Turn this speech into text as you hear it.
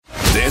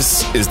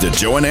This is the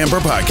Joe and Amber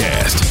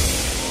Podcast.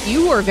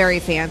 You were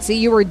very fancy.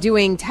 You were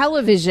doing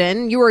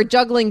television. You were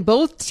juggling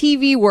both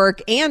TV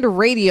work and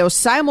radio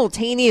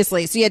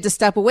simultaneously. So you had to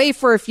step away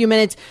for a few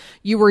minutes.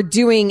 You were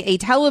doing a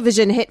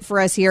television hit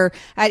for us here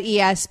at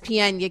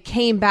ESPN. You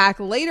came back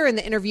later in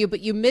the interview,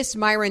 but you missed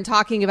Myron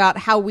talking about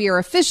how we are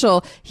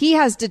official. He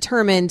has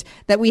determined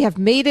that we have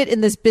made it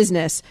in this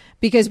business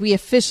because we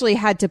officially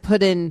had to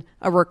put in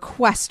a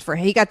request for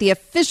him. He got the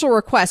official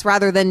request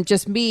rather than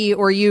just me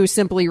or you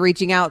simply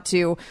reaching out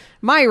to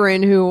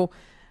Myron, who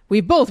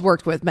we've both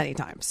worked with many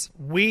times.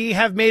 We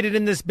have made it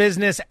in this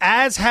business,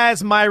 as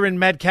has Myron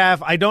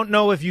Metcalf. I don't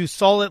know if you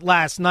saw it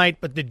last night,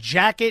 but the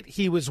jacket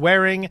he was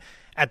wearing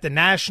at the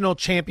national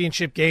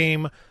championship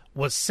game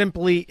was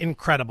simply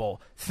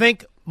incredible.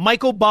 Think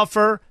Michael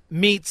Buffer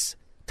meets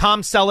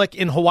Tom Selleck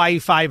in Hawaii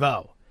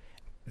Five-0.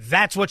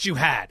 That's what you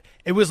had.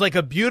 It was like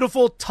a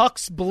beautiful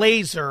tux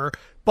blazer,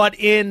 but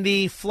in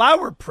the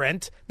flower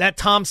print that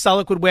Tom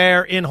Selleck would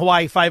wear in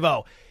Hawaii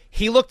Five-0.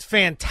 He looked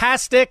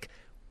fantastic.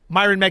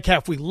 Myron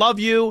Metcalf, we love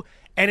you.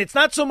 And it's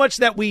not so much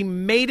that we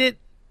made it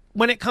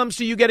when it comes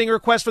to you getting a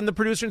request from the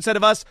producer instead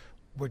of us.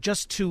 We're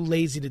just too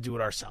lazy to do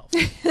it ourselves.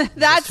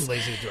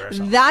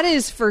 That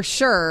is for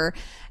sure.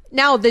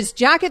 Now, this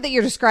jacket that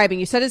you're describing,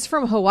 you said it's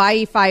from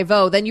Hawaii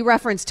Five-0. Then you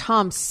referenced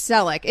Tom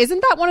Selleck.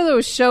 Isn't that one of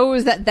those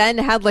shows that then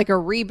had like a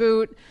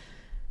reboot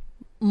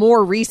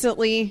more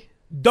recently?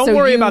 Don't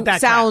worry about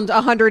that. Sound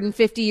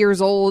 150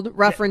 years old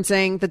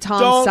referencing the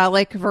Tom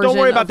Selleck version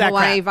of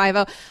Hawaii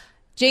Five-0.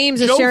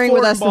 James is sharing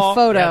with us the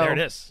photo. Yeah, there it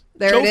is.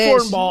 Joe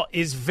Fortenbaugh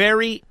is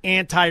very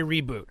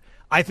anti-reboot.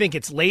 I think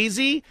it's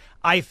lazy.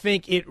 I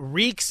think it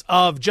reeks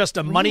of just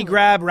a money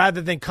grab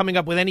rather than coming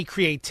up with any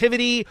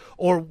creativity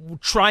or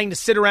trying to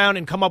sit around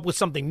and come up with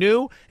something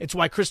new. It's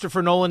why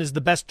Christopher Nolan is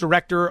the best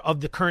director of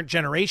the current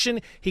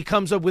generation. He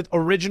comes up with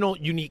original,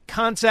 unique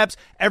concepts.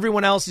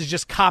 Everyone else is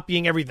just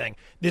copying everything.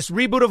 This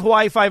reboot of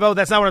Hawaii Five-0,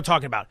 that's not what I'm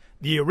talking about.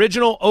 The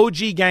original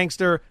OG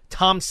gangster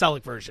Tom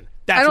Selleck version.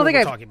 That's what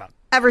we're talking about.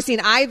 Ever seen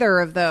either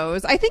of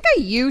those. I think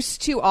I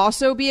used to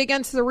also be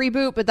against the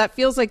reboot, but that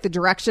feels like the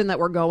direction that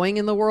we're going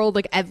in the world.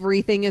 Like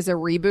everything is a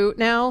reboot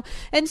now.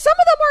 And some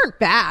of them aren't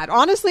bad.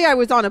 Honestly, I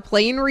was on a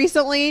plane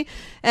recently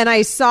and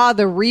I saw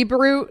the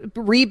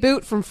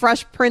reboot from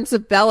Fresh Prince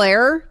of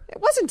Bel-Air.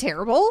 It wasn't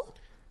terrible.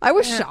 I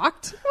was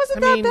shocked. It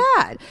wasn't that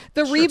bad.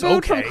 The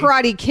reboot from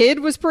Karate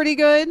Kid was pretty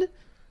good.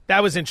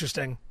 That was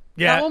interesting.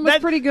 Yeah, that one was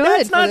pretty good.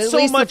 That's not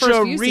so much a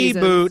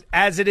reboot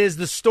as it is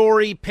the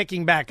story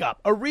picking back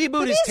up. A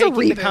reboot is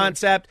taking the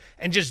concept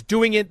and just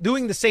doing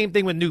the same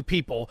thing with new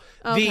people.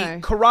 Okay.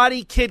 The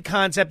Karate Kid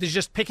concept is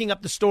just picking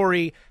up the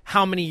story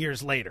how many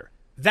years later.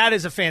 That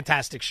is a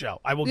fantastic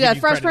show. I will give you credit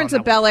on that. Fresh Prince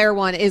of Bel-Air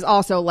one is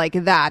also like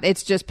that.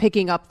 It's just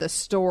picking up the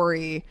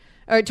story,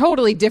 a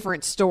totally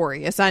different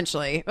story,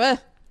 essentially.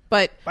 But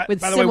by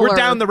the way, we're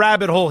down the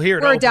rabbit hole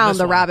here. We're down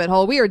the rabbit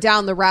hole. We are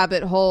down the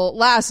rabbit hole.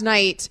 Last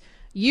night,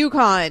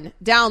 UConn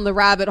down the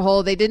rabbit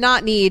hole. They did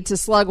not need to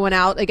slug one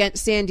out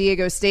against San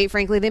Diego State.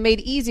 Frankly, they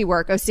made easy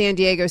work of San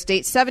Diego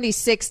State,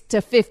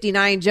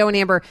 76-59. Joe and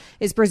Amber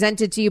is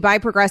presented to you by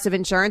Progressive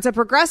Insurance. At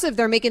Progressive,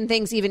 they're making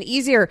things even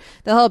easier.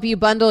 They'll help you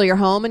bundle your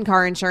home and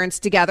car insurance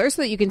together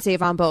so that you can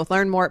save on both.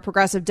 Learn more at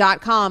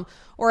progressive.com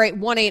or at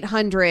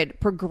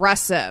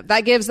 1-800-PROGRESSIVE.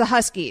 That gives the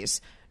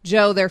Huskies,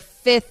 Joe, their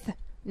 5th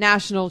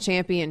national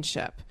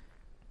championship.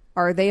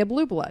 Are they a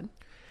blue blood?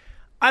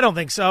 I don't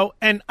think so,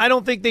 and I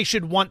don't think they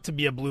should want to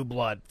be a blue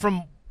blood.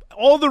 From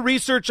all the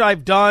research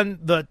I've done,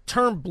 the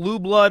term blue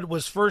blood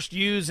was first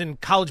used in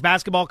college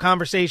basketball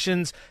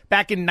conversations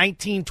back in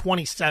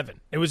 1927.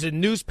 It was a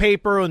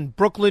newspaper in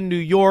Brooklyn, New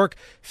York,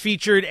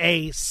 featured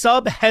a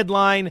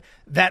sub-headline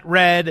that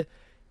read,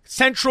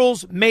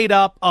 Central's made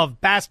up of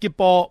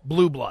basketball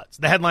blue bloods.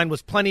 The headline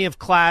was Plenty of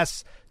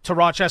Class to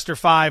Rochester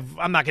 5.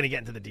 I'm not going to get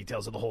into the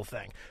details of the whole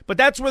thing, but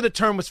that's where the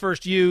term was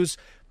first used.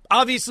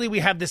 Obviously,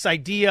 we have this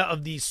idea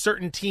of these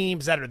certain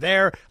teams that are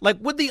there. Like,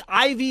 would the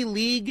Ivy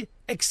League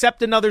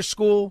accept another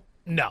school?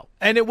 No.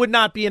 And it would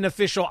not be an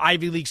official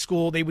Ivy League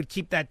school. They would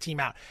keep that team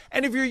out.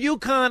 And if you're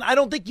UConn, I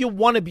don't think you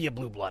want to be a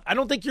blue blood. I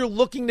don't think you're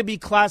looking to be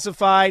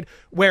classified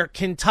where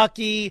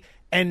Kentucky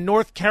and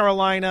North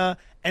Carolina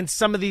and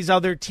some of these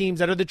other teams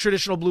that are the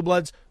traditional blue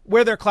bloods,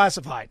 where they're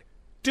classified.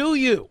 Do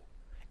you?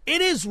 It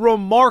is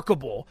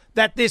remarkable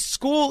that this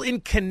school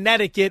in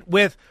Connecticut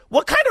with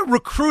what kind of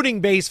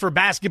recruiting base for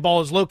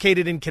basketball is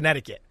located in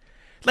Connecticut?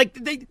 Like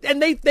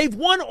they've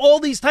won all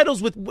these titles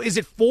with, is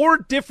it 4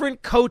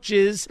 different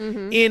coaches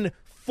in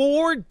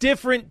 4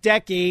 different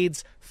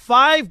decades,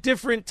 5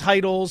 different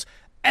titles,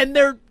 and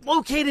they're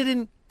located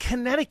in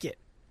Connecticut.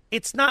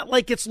 It's not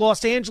like it's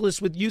Los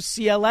Angeles with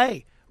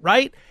UCLA.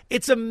 Right?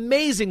 It's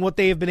amazing what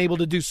they have been able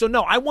to do. So,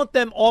 no, I want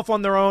them off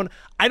on their own.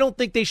 I don't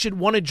think they should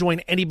want to join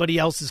anybody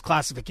else's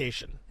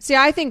classification. See,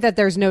 I think that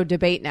there's no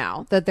debate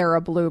now that they're a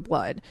blue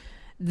blood.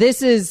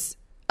 This is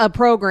a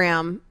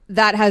program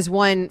that has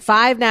won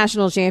 5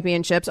 national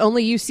championships.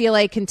 Only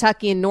UCLA,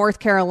 Kentucky, and North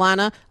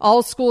Carolina,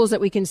 all schools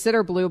that we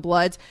consider blue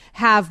bloods,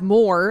 have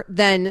more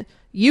than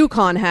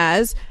UConn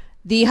has.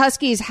 The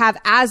Huskies have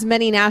as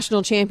many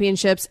national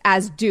championships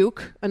as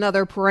Duke,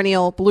 another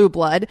perennial blue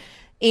blood,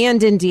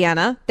 and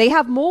Indiana. They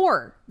have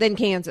more than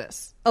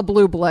Kansas, a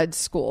blue blood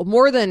school,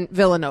 more than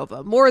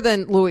Villanova, more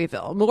than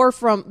Louisville, more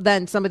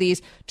than some of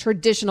these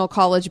traditional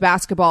college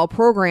basketball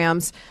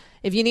programs.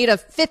 If you need a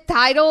fifth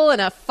title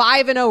and a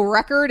 5-0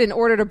 record in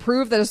order to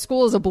prove that a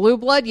school is a blue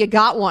blood, you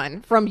got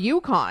one from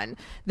UConn.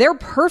 They're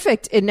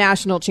perfect in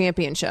national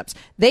championships.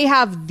 They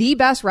have the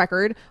best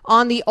record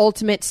on the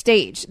ultimate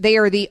stage. They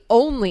are the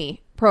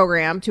only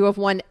program to have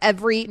won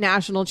every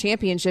national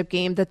championship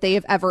game that they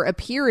have ever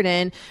appeared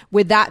in,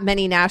 with that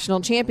many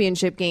national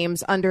championship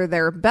games under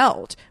their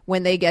belt.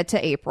 When they get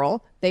to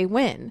April, they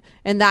win.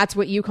 And that's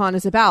what UConn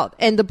is about.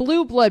 And the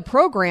blue blood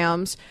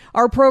programs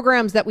are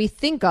programs that we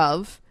think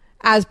of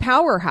as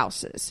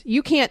powerhouses.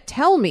 You can't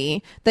tell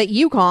me that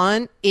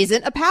UConn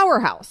isn't a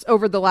powerhouse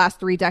over the last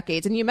 3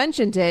 decades. And you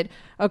mentioned it,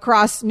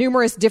 across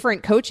numerous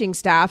different coaching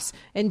staffs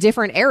in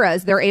different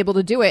eras. They're able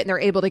to do it, and they're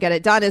able to get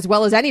it done as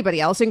well as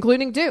anybody else,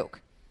 including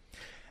Duke.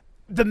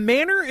 The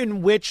manner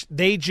in which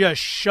they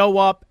just show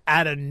up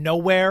out of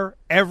nowhere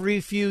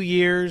every few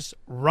years,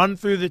 run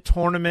through the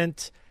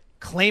tournament,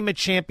 claim a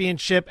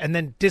championship, and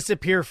then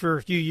disappear for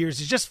a few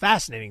years is just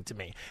fascinating to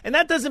me. And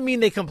that doesn't mean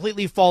they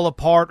completely fall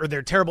apart or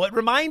they're terrible. It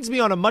reminds me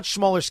on a much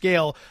smaller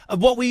scale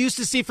of what we used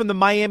to see from the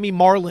Miami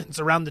Marlins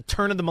around the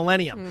turn of the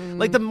millennium.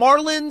 Like the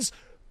Marlins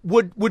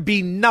would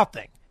be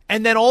nothing.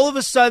 And then all of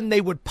a sudden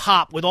they would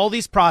pop with all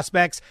these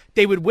prospects.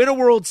 They would win a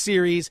World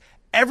Series.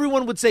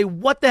 Everyone would say,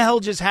 what the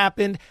hell just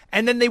happened?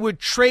 And then they would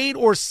trade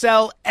or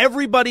sell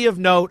everybody of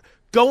note,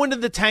 go into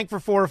the tank for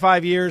 4 or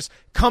 5 years,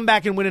 come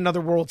back and win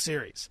another World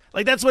Series.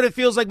 Like, that's what it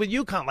feels like with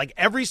UConn. Like,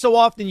 every so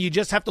often, you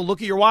just have to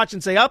look at your watch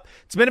and say,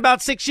 it's been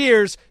about 6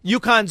 years.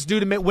 UConn's due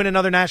to win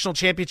another national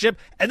championship.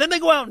 And then they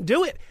go out and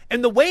do it.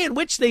 And the way in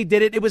which they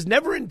did it, it was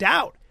never in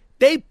doubt.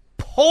 They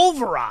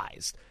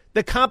pulverized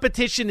the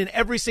competition in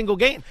every single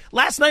game.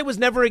 Last night was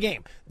never a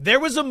game. There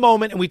was a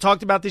moment, and we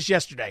talked about this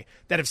yesterday,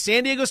 that if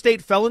San Diego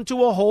State fell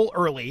into a hole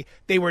early,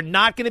 they were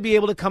not going to be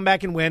able to come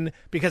back and win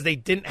because they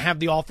didn't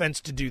have the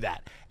offense to do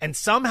that. And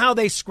somehow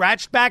they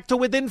scratched back to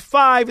within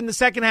 5 in the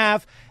second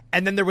half,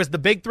 and then there was the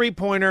big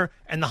three-pointer,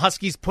 and the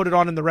Huskies put it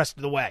on in the rest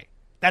of the way.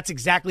 That's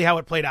exactly how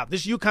it played out.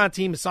 This UConn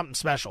team is something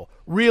special,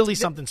 really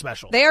something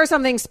special. They are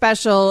something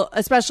special,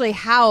 especially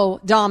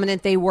how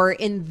dominant they were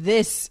in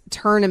this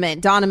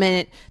tournament.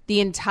 Dominant the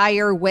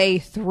entire way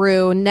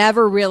through,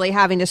 never really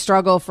having to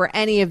struggle for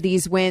any of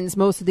these wins.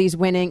 Most of these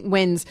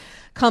wins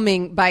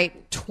coming by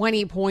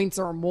 20 points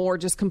or more,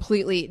 just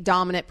completely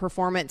dominant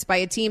performance by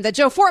a team that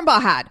Joe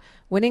Fortenbaugh had,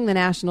 winning the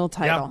national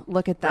title. Yep.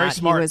 Look at that.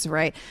 He was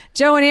right.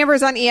 Joe and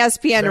Amber's on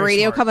ESPN Very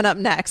Radio smart. Coming up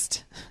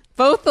next.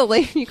 Both the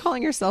ladies, you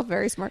calling yourself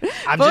very smart.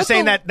 I'm just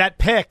saying that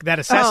pick, that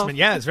assessment,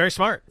 yeah, it's very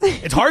smart.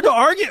 It's hard to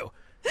argue.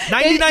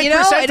 99th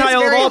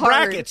percentile of all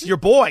brackets. Your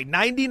boy,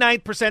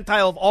 99th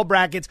percentile of all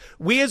brackets.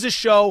 We as a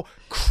show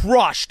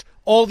crushed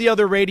all the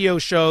other radio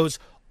shows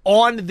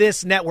on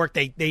this network.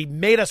 They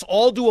made us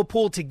all do a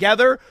pool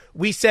together.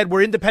 We said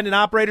we're independent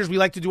operators. We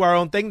like to do our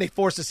own thing. They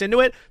forced us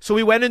into it. So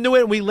we went into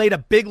it and we laid a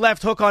big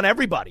left hook on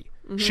everybody.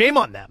 Mm-hmm. Shame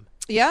on them.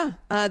 Yeah,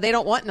 they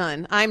don't want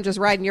none. I'm just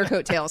riding your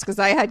coattails because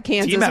I had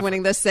Kansas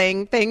winning this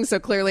thing, so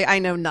clearly I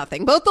know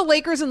nothing. Both the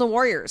Lakers and the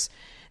Warriors,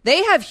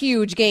 they have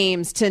huge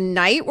games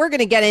tonight. We're going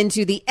to get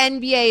into the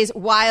NBA's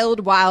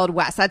Wild Wild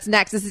West. That's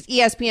next. This is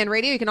ESPN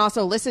Radio. You can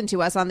also listen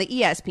to us on the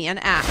ESPN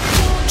app.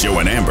 Joe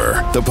and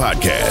Amber, the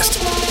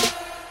podcast.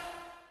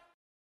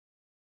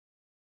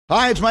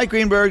 Hi, it's Mike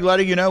Greenberg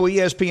letting you know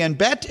ESPN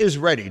Bet is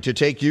ready to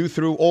take you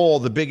through all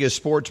the biggest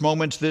sports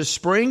moments this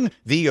spring.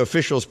 The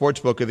official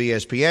sportsbook of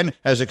ESPN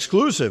has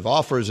exclusive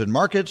offers and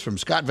markets from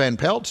Scott Van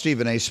Pelt,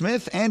 Stephen A.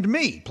 Smith, and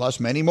me, plus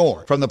many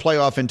more. From the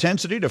playoff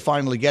intensity to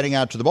finally getting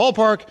out to the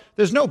ballpark,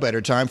 there's no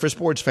better time for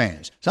sports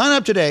fans. Sign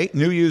up today.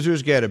 New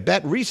users get a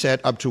bet reset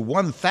up to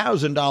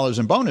 $1,000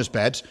 in bonus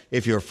bets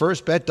if your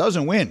first bet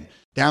doesn't win.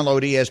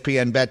 Download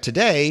ESPN Bet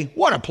today.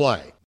 What a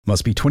play.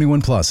 Must be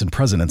 21 plus and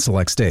present in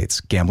select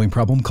states. Gambling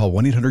problem? Call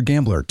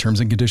 1-800-GAMBLER. Terms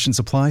and conditions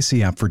apply.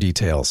 See app for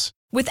details.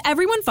 With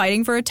everyone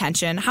fighting for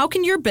attention, how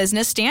can your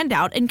business stand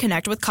out and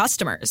connect with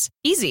customers?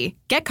 Easy.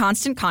 Get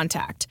Constant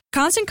Contact.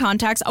 Constant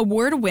Contact's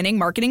award-winning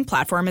marketing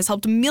platform has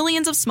helped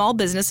millions of small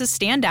businesses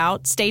stand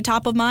out, stay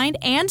top of mind,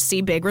 and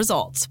see big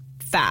results.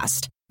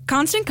 Fast.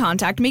 Constant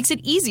Contact makes it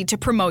easy to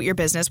promote your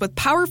business with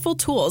powerful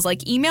tools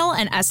like email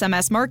and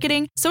SMS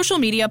marketing, social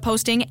media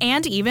posting,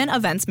 and even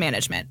events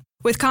management.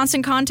 With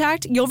Constant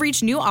Contact, you'll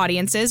reach new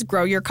audiences,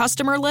 grow your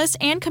customer list,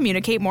 and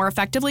communicate more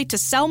effectively to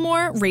sell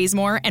more, raise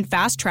more, and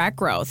fast-track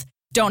growth.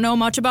 Don't know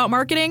much about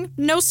marketing?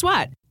 No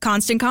sweat.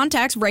 Constant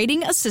Contact's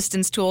writing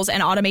assistance tools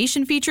and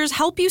automation features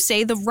help you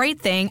say the right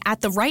thing at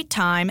the right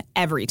time,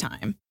 every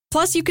time.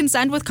 Plus, you can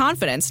send with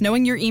confidence,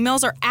 knowing your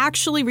emails are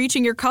actually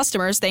reaching your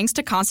customers thanks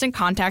to Constant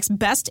Contact's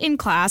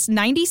best-in-class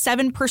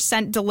 97%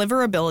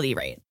 deliverability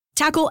rate.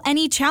 Tackle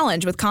any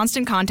challenge with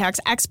Constant Contact's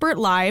expert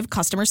live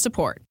customer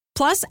support.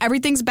 Plus,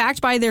 everything's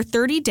backed by their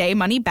 30-day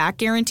money-back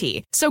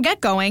guarantee. So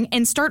get going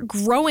and start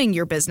growing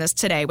your business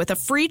today with a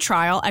free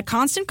trial at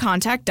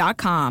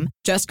ConstantContact.com.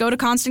 Just go to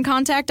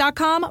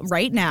ConstantContact.com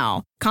right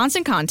now.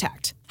 Constant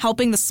Contact,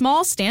 helping the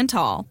small stand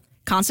tall.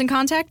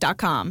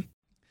 ConstantContact.com.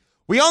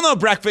 We all know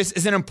breakfast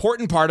is an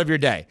important part of your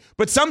day,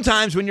 but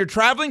sometimes when you're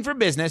traveling for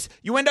business,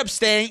 you end up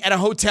staying at a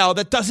hotel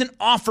that doesn't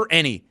offer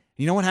any.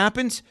 You know what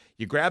happens?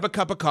 You grab a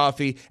cup of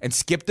coffee and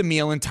skip the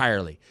meal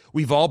entirely.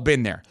 We've all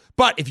been there.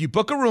 But if you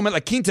book a room at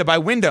La Quinta by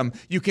Wyndham,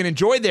 you can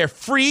enjoy their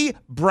free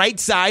Bright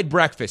Side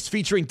breakfast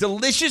featuring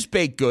delicious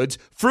baked goods,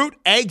 fruit,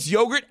 eggs,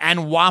 yogurt,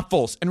 and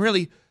waffles. And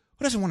really,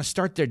 who doesn't want to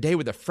start their day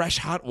with a fresh,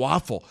 hot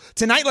waffle?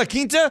 Tonight, La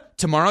Quinta,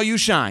 tomorrow you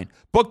shine.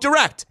 Book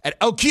direct at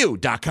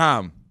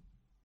lq.com.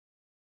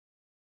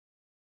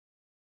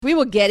 We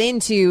will get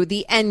into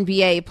the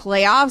NBA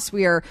playoffs.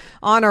 We are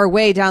on our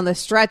way down the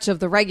stretch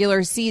of the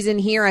regular season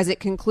here as it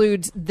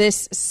concludes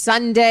this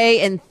Sunday,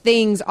 and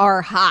things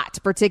are hot,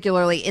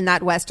 particularly in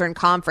that Western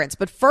Conference.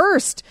 But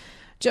first,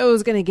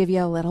 Joe's going to give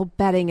you a little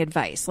betting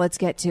advice. Let's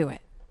get to it.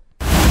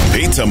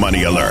 Pizza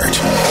money alert.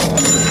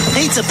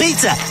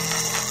 Pizza.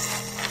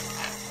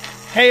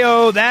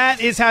 Heyo, that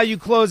is how you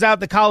close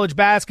out the college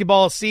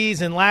basketball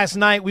season. Last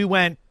night we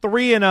went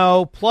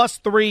 3-0 plus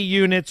 3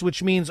 units,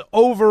 which means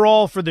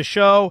overall for the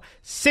show,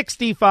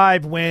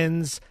 65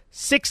 wins,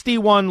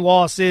 61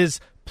 losses,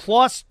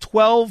 plus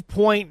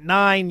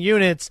 12.9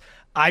 units.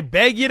 I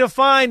beg you to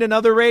find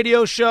another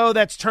radio show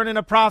that's turning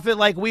a profit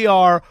like we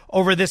are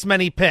over this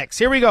many picks.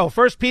 Here we go.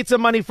 First pizza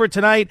money for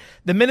tonight.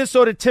 The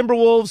Minnesota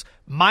Timberwolves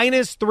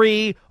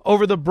 -3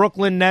 over the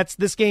Brooklyn Nets.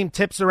 This game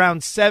tips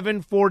around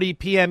 7:40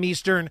 p.m.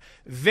 Eastern.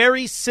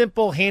 Very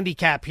simple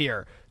handicap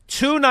here.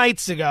 2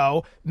 nights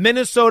ago,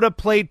 Minnesota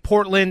played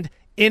Portland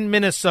in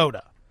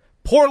Minnesota.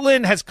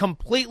 Portland has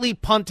completely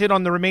punted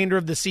on the remainder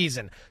of the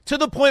season to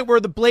the point where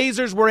the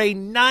Blazers were a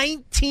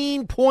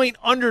 19-point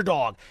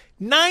underdog.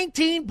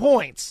 19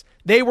 points.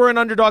 They were an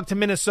underdog to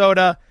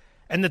Minnesota,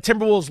 and the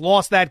Timberwolves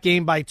lost that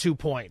game by 2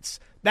 points.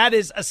 That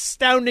is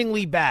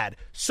astoundingly bad.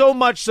 So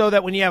much so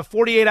that when you have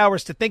 48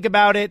 hours to think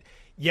about it,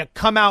 you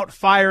come out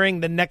firing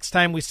the next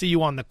time we see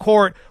you on the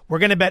court. We're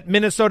going to bet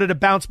Minnesota to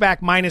bounce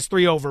back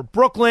 -3 over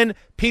Brooklyn.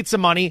 Pizza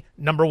money,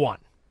 number 1.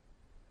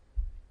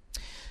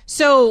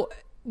 So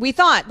we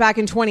thought back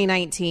in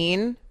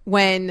 2019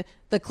 when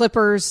the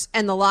Clippers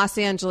and the Los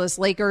Angeles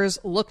Lakers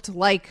looked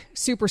like,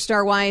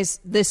 superstar-wise,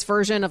 this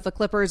version of the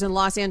Clippers and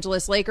Los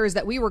Angeles Lakers,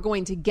 that we were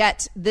going to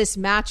get this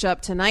matchup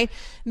tonight,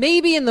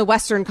 maybe in the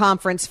Western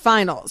Conference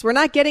Finals. We're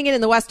not getting it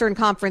in the Western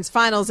Conference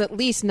Finals, at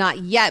least not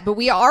yet, but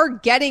we are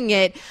getting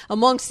it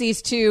amongst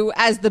these two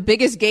as the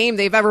biggest game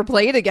they've ever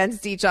played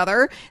against each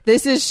other.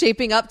 This is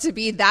shaping up to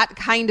be that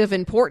kind of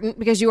important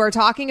because you are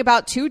talking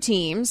about two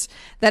teams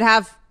that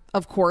have,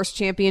 of course,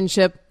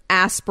 championship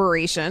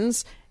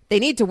aspirations. They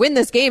need to win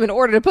this game in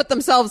order to put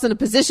themselves in a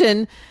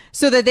position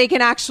so that they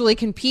can actually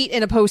compete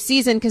in a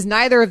postseason, because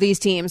neither of these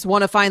teams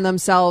want to find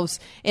themselves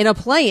in a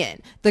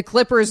play-in. The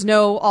Clippers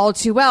know all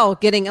too well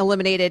getting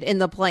eliminated in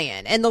the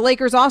play-in. And the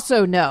Lakers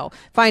also know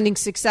finding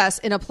success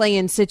in a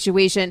play-in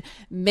situation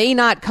may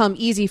not come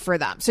easy for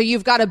them. So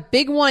you've got a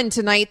big one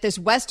tonight. This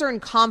Western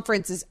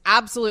Conference is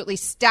absolutely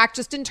stacked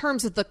just in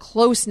terms of the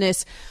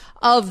closeness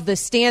of the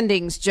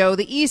standings, Joe.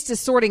 The East is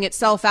sorting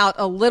itself out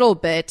a little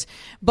bit,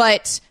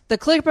 but the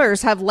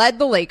Clippers have led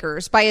the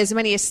Lakers by as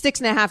many as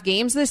 6.5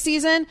 games this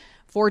season.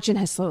 Fortune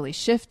has slowly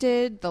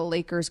shifted. The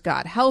Lakers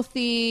got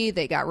healthy.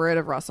 They got rid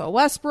of Russell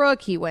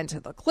Westbrook. He went to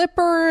the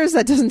Clippers.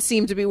 That doesn't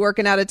seem to be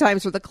working out at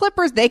times for the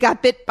Clippers. They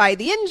got bit by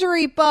the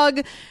injury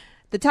bug.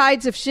 The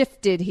tides have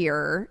shifted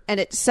here, and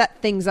it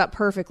set things up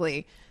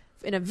perfectly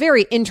in a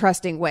very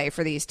interesting way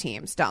for these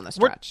teams down the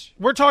stretch.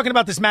 We're talking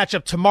about this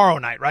matchup tomorrow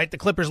night, right? The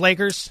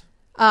Clippers-Lakers?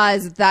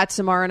 Is that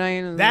tomorrow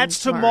night?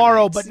 That's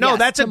tomorrow, but no, yes,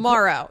 that's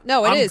tomorrow.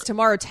 No, it is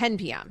tomorrow, 10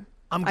 p.m.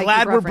 I'm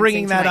glad we're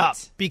bringing that up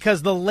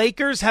because the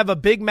Lakers have a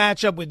big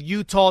matchup with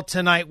Utah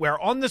tonight where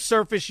on the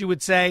surface you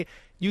would say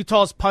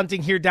Utah's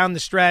punting here down the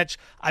stretch.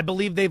 I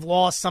believe they've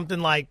lost something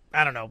like,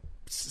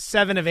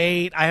 7 of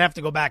 8. I have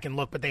to go back and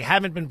look, but they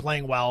haven't been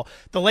playing well.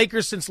 The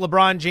Lakers, since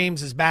LeBron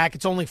James is back,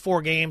 it's only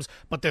 4 games,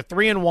 but they're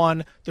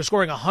 3-1. They're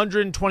scoring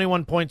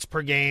 121 points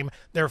per game.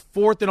 They're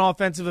 4th in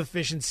offensive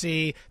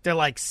efficiency. They're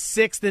like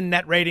 6th in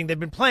net rating. They've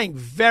been playing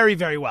very,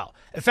 very well.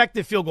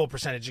 Effective field goal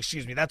percentage,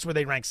 that's where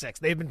they rank 6th.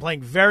 They've been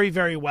playing very,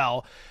 very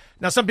well.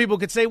 Now, some people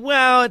could say,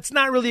 well, it's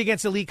not really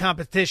against elite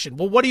competition.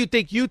 Well, what do you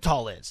think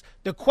Utah is?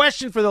 The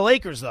question for the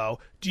Lakers, though,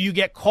 do you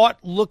get caught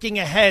looking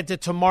ahead to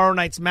tomorrow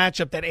night's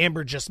matchup that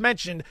Amber just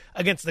mentioned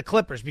against the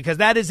Clippers? Because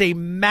that is a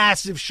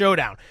massive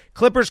showdown.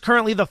 Clippers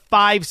currently the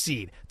 5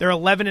 seed. They're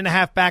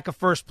 11.5 back of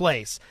first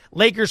place.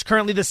 Lakers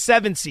currently the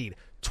 7 seed,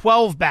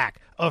 12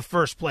 back of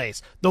first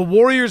place. The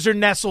Warriors are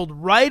nestled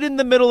right in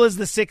the middle as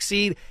the 6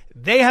 seed.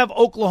 They have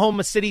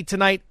Oklahoma City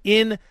tonight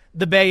in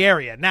the Bay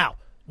Area. Now,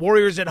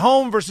 Warriors at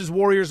home versus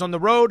Warriors on the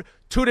road,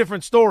 two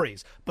different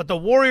stories. But the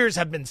Warriors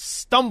have been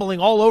stumbling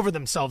all over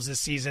themselves this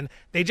season.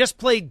 They just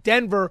played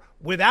Denver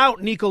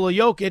without Nikola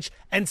Jokic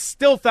and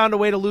still found a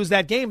way to lose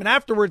that game. And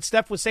afterwards,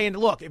 Steph was saying,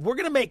 look, if we're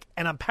going to make,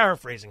 and I'm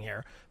paraphrasing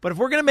here, but if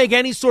we're going to make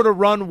any sort of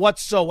run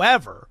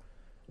whatsoever,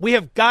 we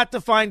have got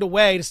to find a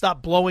way to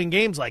stop blowing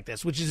games like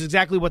this, which is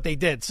exactly what they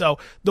did. So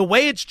the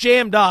way it's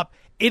jammed up,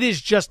 it is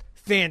just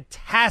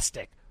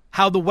fantastic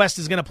how the West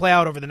is going to play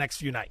out over the next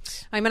few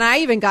nights. I mean, I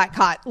even got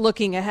caught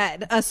looking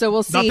ahead. So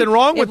we'll see. Nothing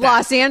wrong with if that.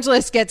 Los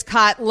Angeles gets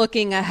caught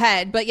looking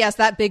ahead. But yes,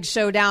 that big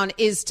showdown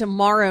is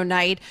tomorrow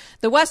night.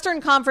 The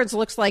Western Conference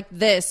looks like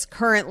this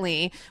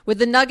currently. With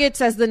the Nuggets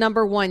as the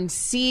number 1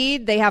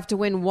 seed, they have to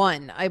win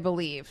 1, I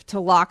believe, to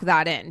lock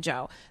that in,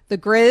 Joe. The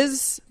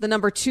Grizz, the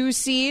number 2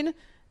 seed,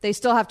 they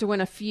still have to win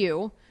a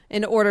few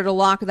in order to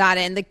lock that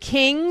in. The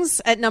Kings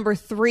at number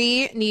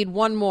 3 need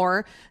 1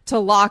 more to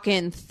lock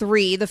in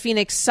 3. The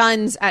Phoenix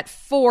Suns at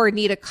 4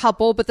 need a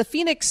couple, but the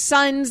Phoenix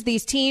Suns,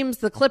 these teams,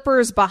 the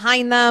Clippers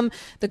behind them,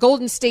 the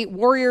Golden State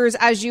Warriors,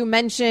 as you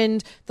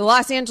mentioned, the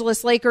Los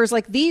Angeles Lakers,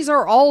 like these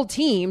are all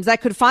teams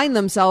that could find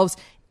themselves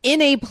in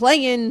a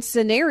play-in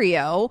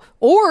scenario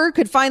or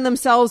could find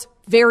themselves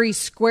very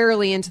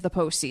squarely into the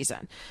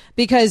postseason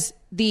because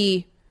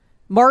the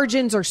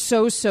margins are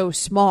so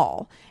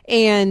small.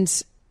 And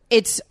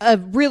it's a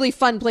really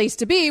fun place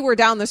to be where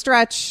down the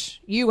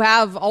stretch you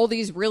have all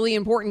these really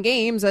important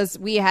games as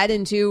we head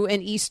into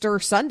an Easter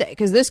Sunday,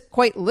 because this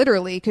quite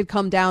literally could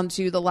come down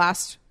to the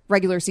last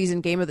regular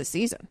season game of the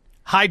season.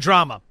 High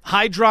drama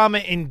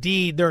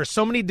indeed. There are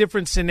so many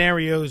different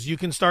scenarios you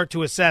can start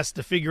to assess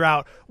to figure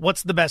out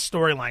what's the best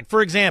storyline.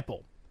 For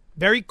example,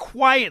 very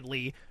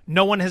quietly,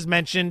 no one has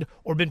mentioned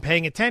or been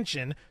paying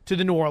attention to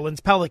the New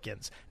Orleans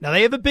Pelicans. Now,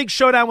 they have a big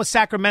showdown with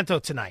Sacramento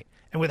tonight.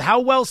 And with how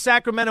well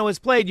Sacramento has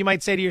played, you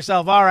might say to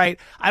yourself, all right,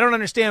 I don't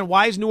understand.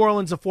 Why is New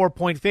Orleans a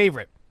 4-point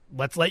favorite?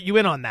 Let's let you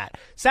in on that.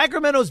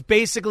 Sacramento's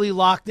basically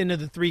locked into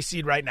the 3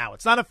 seed right now.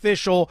 It's not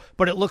official,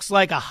 but it looks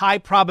like a high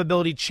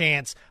probability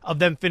chance of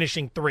them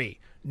finishing 3.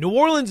 New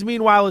Orleans,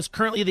 meanwhile, is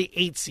currently the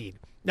 8 seed.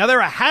 Now, they're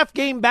a half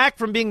game back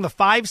from being the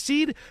 5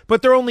 seed,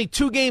 but they're only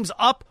 2 games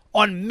up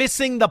on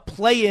missing the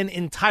play-in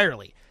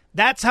entirely.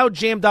 That's how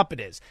jammed up it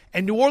is.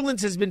 And New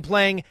Orleans has been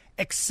playing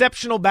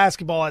exceptional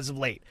basketball as of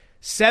late.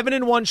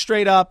 7-1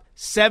 straight up,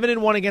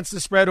 7-1 against the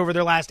spread over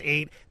their last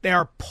 8. They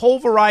are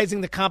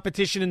pulverizing the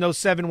competition in those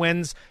 7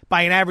 wins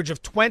by an average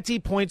of 20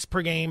 points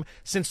per game.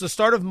 Since the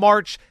start of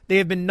March, they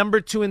have been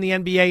number 2 in the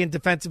NBA in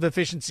defensive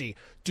efficiency.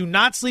 Do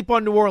not sleep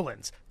on New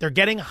Orleans. They're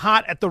getting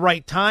hot at the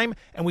right time,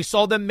 and we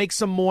saw them make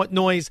some more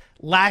noise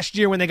last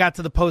year when they got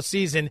to the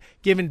postseason,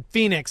 giving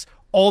Phoenix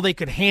all they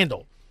could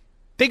handle.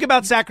 Think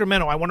about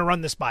Sacramento. I want to run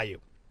this by you.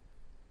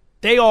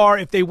 They are,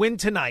 if they win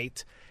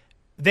tonight,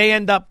 they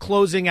end up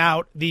closing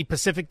out the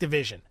Pacific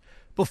Division.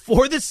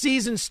 Before the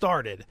season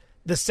started,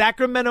 the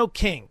Sacramento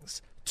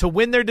Kings, to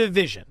win their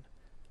division,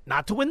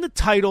 not to win the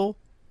title,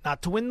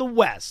 not to win the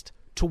West,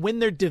 to win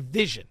their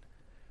division,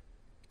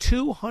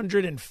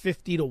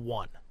 250 to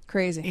 1.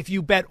 Crazy. If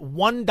you bet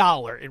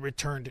 $1, it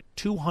returned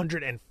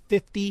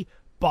 $250.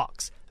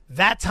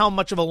 That's how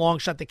much of a long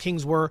shot the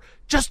Kings were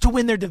just to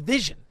win their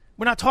division.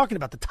 We're not talking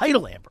about the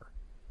title, Amber.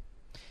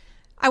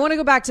 I want to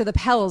go back to the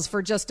Pels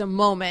for just a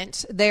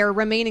moment. Their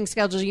remaining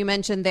schedule, you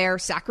mentioned there,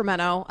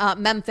 Sacramento,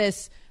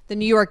 Memphis, the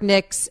New York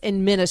Knicks,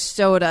 and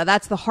Minnesota.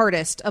 That's the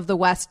hardest of the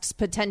West's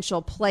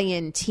potential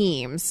play-in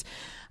teams.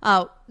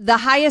 The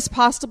highest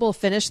possible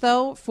finish,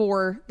 though,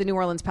 for the New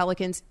Orleans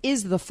Pelicans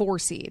is the 4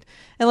 seed.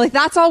 And, like,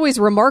 that's always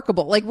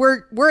remarkable. Like,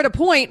 we're at a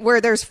point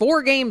where there's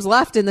 4 games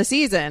left in the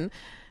season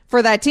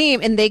for that team,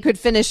 and they could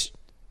finish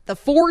the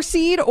 4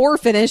 seed or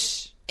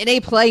finish in a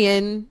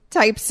play-in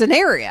type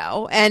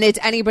scenario. And it's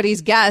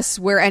anybody's guess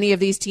where any of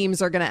these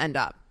teams are going to end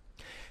up.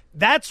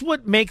 That's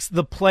what makes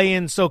the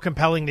play-in so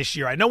compelling this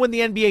year. I know when the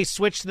NBA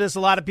switched to this, a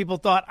lot of people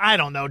thought, I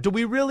don't know, do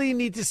we really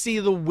need to see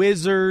the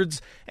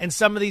Wizards and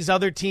some of these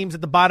other teams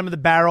at the bottom of the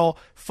barrel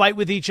fight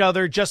with each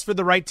other just for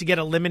the right to get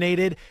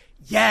eliminated?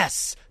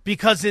 Yes,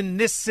 because in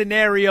this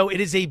scenario, it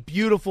is a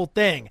beautiful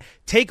thing.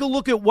 Take a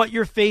look at what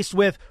you're faced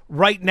with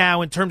right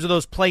now in terms of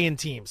those play-in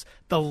teams.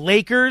 The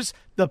Lakers,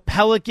 the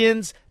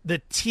Pelicans,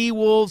 the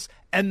T-Wolves,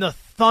 and the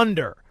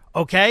Thunder,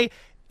 okay?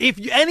 If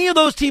any of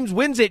those teams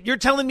wins it, you're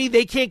telling me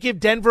they can't give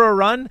Denver a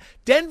run?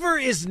 Denver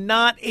is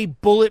not a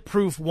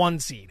bulletproof 1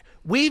 seed.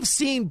 We've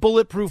seen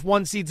bulletproof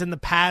 1 seeds in the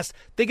past.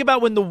 Think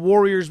about when the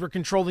Warriors were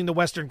controlling the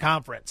Western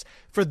Conference.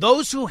 For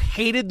those who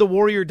hated the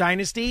Warrior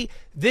dynasty,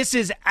 this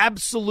is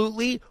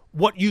absolutely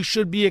what you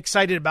should be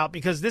excited about,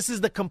 because this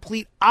is the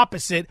complete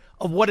opposite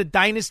of what a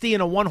dynasty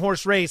in a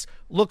one-horse race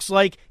looks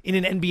like in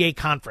an NBA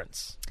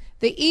conference.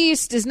 The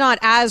East is not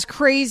as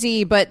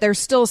crazy, but there's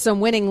still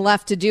some winning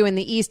left to do in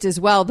the East as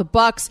well. The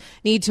Bucks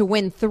need to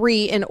win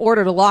 3 in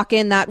order to lock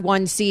in that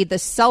 1 seed. The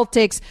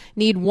Celtics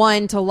need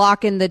 1 to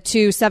lock in the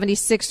 2.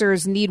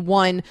 76ers need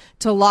 1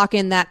 to lock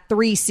in that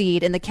 3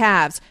 seed. And the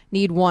Cavs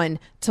need 1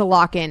 to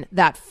lock in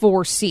that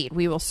 4 seed.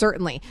 We will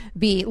certainly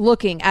be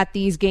looking at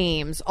these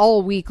games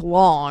all week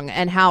long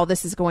and how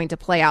this is going to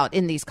play out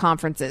in these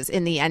conferences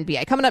in the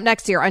NBA. Coming up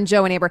next here on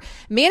Joe and Amber,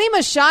 Manny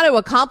Machado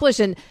accomplished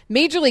in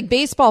Major League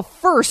Baseball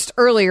first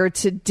earlier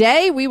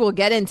today. We will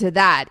get into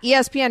that.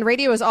 ESPN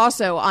Radio is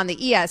also on the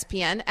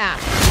ESPN app.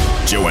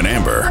 Joe and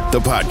Amber, the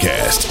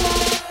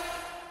podcast.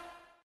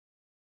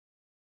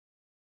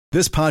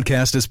 This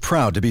podcast is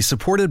proud to be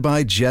supported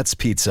by Jets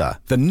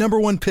Pizza, the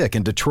 #1 pick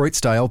in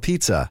Detroit-style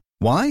pizza.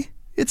 Why?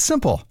 It's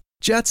simple.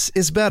 Jets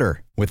is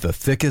better. With the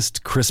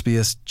thickest,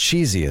 crispiest,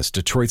 cheesiest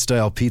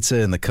Detroit-style pizza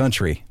in the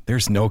country,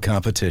 there's no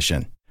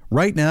competition.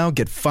 Right now,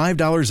 get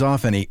 $5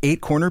 off any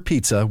 8-corner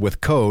pizza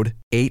with code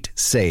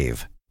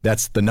 8SAVE.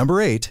 That's the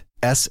number 8,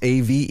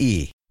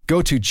 SAVE.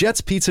 Go to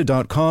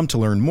jetspizza.com to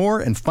learn more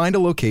and find a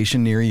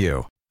location near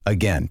you.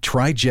 Again,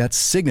 try Jet's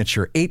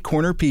signature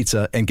 8-corner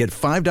pizza and get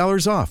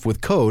 $5 off with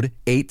code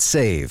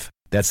 8SAVE.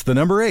 That's the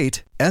number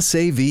 8,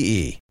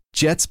 SAVE.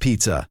 Jet's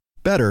Pizza.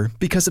 Better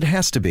because it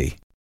has to be.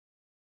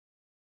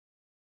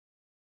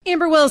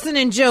 Amber Wilson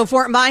and Joe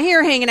Fortenbaugh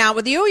here hanging out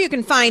with you. You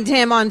can find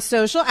him on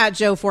social at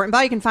Joe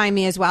Fortenbaugh. You can find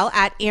me as well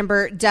at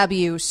Amber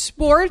W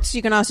Sports.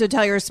 You can also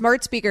tell your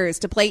smart speakers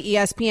to play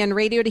ESPN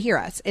Radio to hear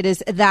us. It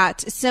is that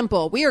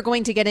simple. We are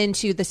going to get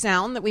into the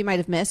sound that we might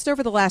have missed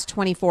over the last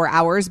 24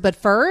 hours. But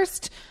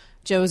first,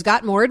 Joe's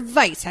got more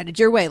advice headed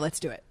your way. Let's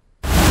do it.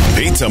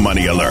 Pizza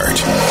money alert.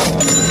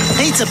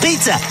 Pizza,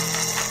 pizza.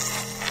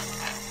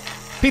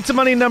 Pizza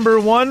money number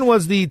 1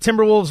 was the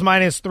Timberwolves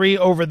 -3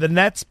 over the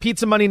Nets.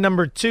 Pizza money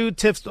number 2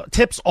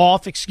 tips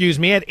off at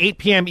 8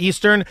 p.m.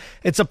 Eastern.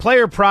 It's a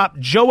player prop.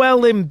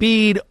 Joel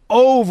Embiid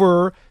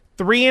over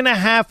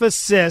 3.5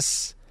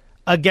 assists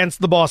against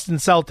the Boston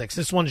Celtics.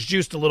 This one's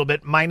juiced a little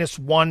bit,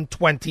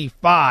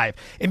 -125.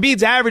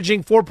 Embiid's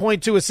averaging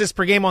 4.2 assists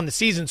per game on the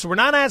season, so we're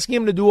not asking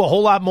him to do a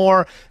whole lot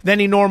more than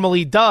he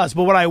normally does.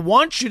 But what I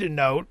want you to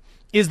note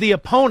is the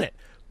opponent,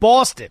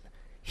 Boston.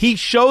 He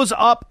shows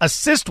up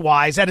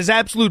assist-wise at his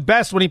absolute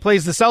best when he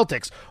plays the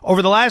Celtics.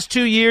 Over the last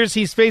 2 years,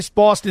 he's faced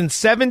Boston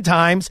 7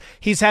 times.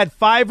 He's had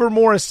 5 or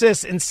more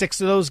assists in 6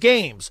 of those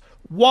games.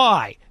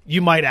 Why,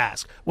 you might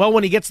ask? Well,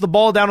 when he gets the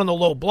ball down on the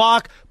low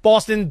block,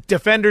 Boston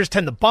defenders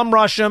tend to bum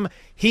rush him.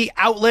 He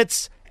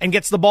outlets and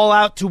gets the ball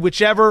out to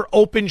whichever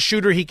open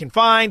shooter he can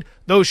find.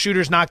 Those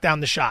shooters knock down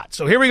the shot.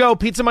 So here we go.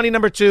 Pizza money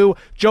number 2,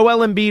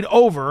 Joel Embiid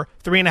over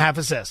 3.5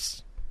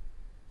 assists.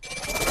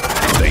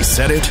 They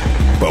said it,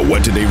 but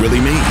what did they really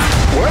mean?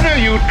 What are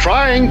you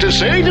trying to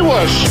say to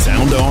us?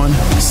 Sound on,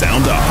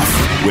 sound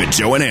off with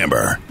Joe and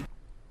Amber.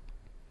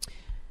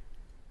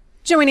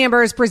 Joe and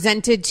Amber is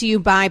presented to you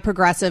by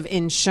Progressive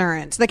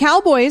Insurance. The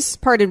Cowboys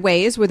parted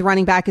ways with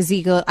running back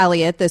Ezekiel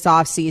Elliott this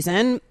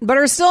offseason, but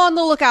are still on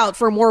the lookout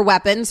for more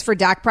weapons for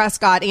Dak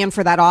Prescott and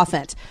for that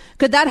offense.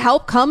 Could that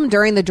help come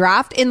during the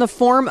draft in the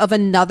form of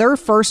another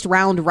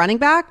first-round running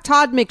back?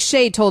 Todd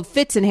McShay told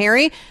Fitz and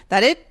Harry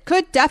that it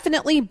could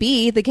definitely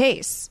be the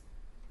case.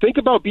 Think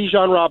about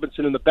Bijan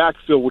Robinson in the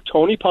backfield with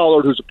Tony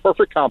Pollard, who's a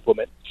perfect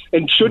complement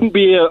and shouldn't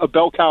be a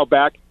bell cow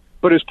back,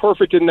 but is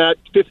perfect in that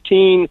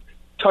 15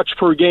 touch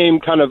per game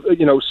kind of,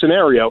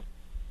 scenario.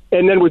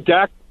 And then with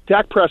Dak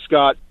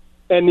Prescott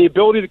and the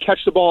ability to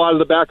catch the ball out of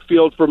the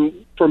backfield from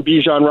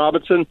Bijan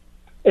Robinson,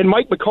 and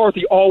Mike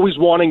McCarthy always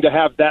wanting to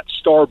have that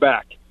star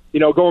back.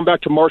 Going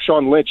back to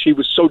Marshawn Lynch, he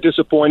was so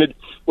disappointed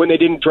when they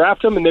didn't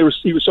draft him, and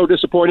he was so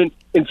disappointed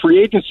in free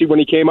agency when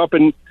he came up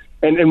and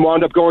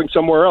wound up going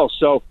somewhere else.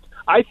 So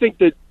I think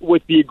that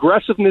with the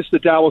aggressiveness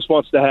that Dallas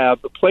wants to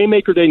have, the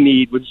playmaker they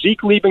need, with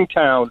Zeke leaving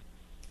town,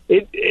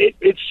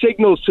 it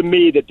signals to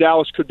me that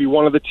Dallas could be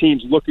one of the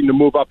teams looking to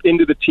move up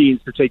into the teens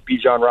to take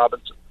Bijan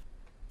Robinson.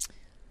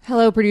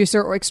 Hello,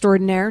 producer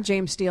extraordinaire,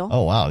 James Steele.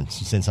 Oh, wow. You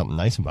said something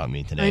nice about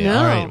me today. I know.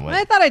 All right, well,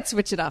 I thought I'd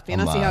switch it up, see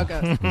how it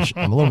goes.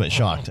 I'm a little bit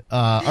shocked.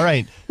 All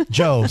right,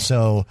 Joe,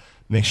 so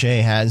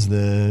McShay has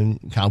the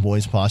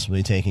Cowboys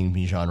possibly taking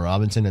Bijan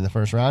Robinson in the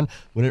first round.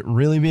 Would it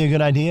really be a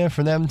good idea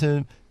for them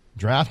to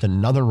draft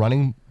another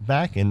running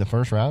back in the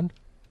first round?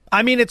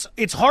 I mean,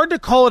 it's hard to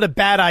call it a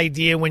bad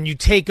idea when you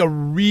take a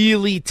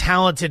really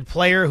talented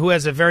player who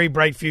has a very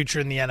bright future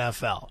in the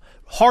NFL.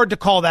 Hard to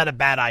call that a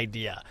bad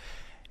idea.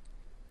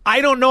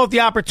 I don't know if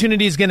the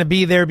opportunity is going to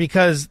be there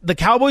because the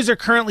Cowboys are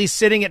currently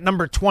sitting at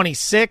number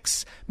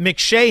 26.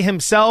 McShay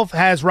himself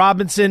has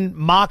Robinson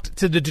mocked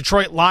to the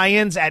Detroit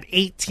Lions at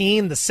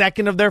 18, the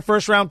second of their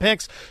first-round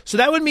picks. So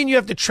that would mean you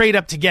have to trade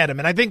up to get him,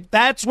 and I think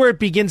that's where it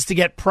begins to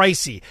get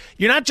pricey.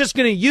 You're not just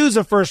going to use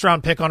a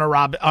first-round pick on a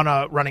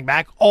running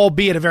back,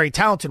 albeit a very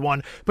talented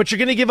one, but you're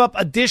going to give up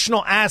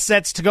additional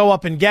assets to go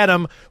up and get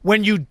him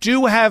when you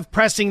do have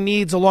pressing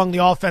needs along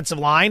the offensive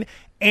line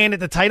and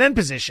at the tight end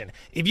position.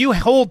 If you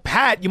hold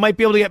pat, you might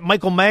be able to get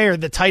Michael Mayer,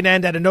 the tight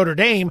end at Notre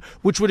Dame,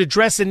 which would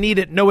address a need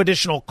at no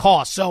additional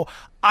cost. So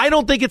I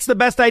don't think it's the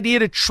best idea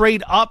to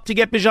trade up to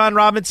get Bijan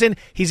Robinson.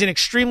 He's an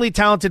extremely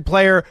talented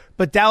player,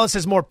 but Dallas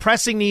has more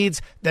pressing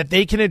needs that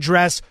they can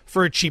address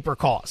for a cheaper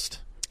cost.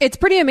 It's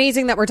pretty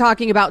amazing that we're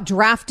talking about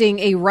drafting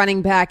a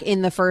running back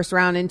in the first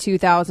round in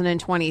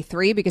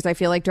 2023, because I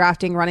feel like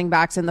drafting running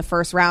backs in the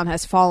first round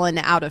has fallen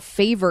out of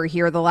favor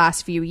here the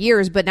last few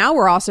years. But now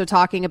we're also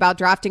talking about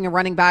drafting a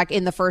running back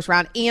in the first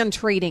round and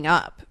trading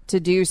up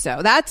to do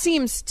so. That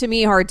seems to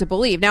me hard to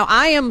believe. Now,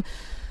 I am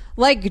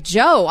like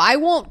Joe. I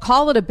won't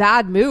call it a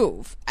bad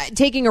move,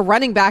 taking a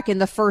running back in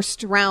the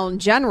first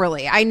round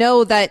generally. I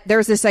know that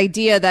there's this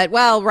idea that,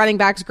 well, running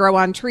backs grow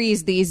on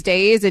trees these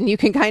days and you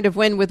can kind of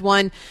win with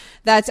one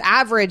that's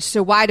average,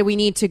 so why do we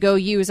need to go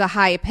use a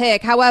high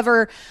pick?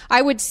 However,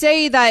 I would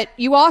say that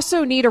you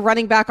also need a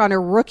running back on a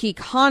rookie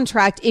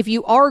contract if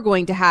you are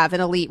going to have an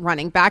elite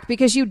running back,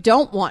 because you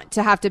don't want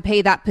to have to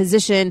pay that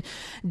position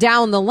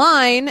down the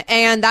line.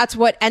 And that's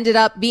what ended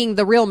up being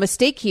the real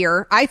mistake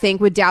here, I think,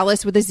 with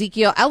Dallas with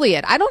Ezekiel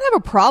Elliott. I don't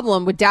have a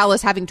problem with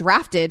Dallas having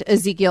drafted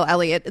Ezekiel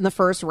Elliott in the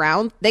first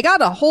round. They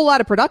got a whole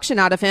lot of production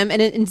out of him,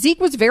 and Zeke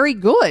was very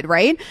good,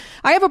 right?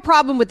 I have a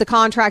problem with the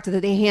contract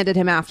that they handed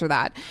him after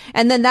that.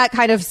 And then that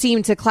kind of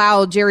seemed to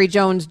cloud Jerry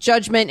Jones'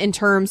 judgment in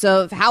terms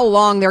of how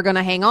long they're going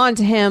to hang on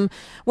to him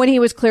when he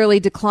was clearly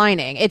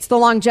declining. It's the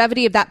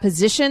longevity of that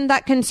position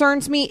that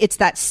concerns me. It's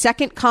that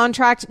second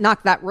contract,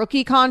 not that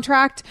rookie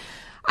contract.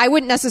 I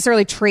wouldn't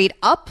necessarily trade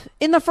up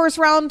in the first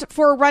round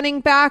for a running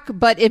back,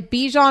 but if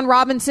Bijan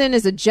Robinson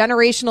is a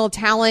generational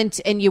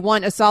talent and you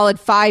want a solid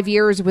 5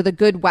 years with a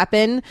good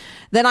weapon,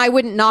 then I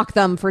wouldn't knock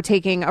them for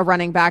taking a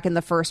running back in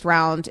the first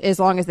round as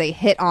long as they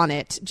hit on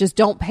it. Just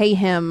don't pay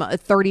him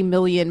 $30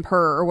 million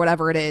per or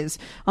whatever it is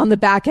on the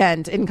back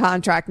end in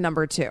contract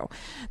number 2.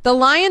 The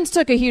Lions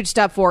took a huge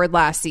step forward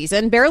last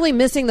season, barely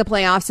missing the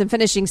playoffs and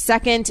finishing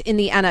second in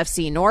the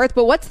NFC North.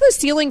 But what's the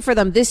ceiling for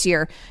them this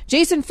year?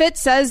 Jason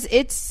Fitz says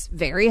it's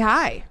very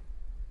high.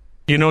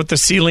 You know what the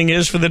ceiling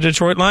is for the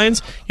Detroit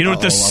Lions? You know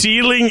what the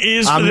ceiling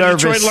is for the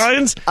Detroit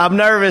Lions? I'm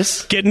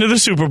nervous. Getting to the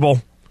Super Bowl.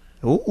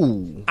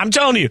 Ooh. I'm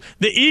telling you,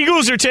 the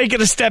Eagles are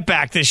taking a step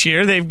back this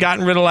year. They've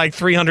gotten rid of like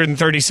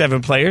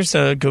 337 players.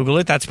 Google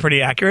it. That's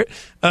pretty accurate.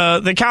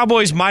 The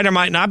Cowboys might or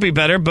might not be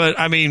better, but,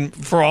 I mean,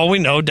 for all we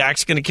know,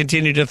 Dak's going to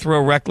continue to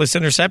throw reckless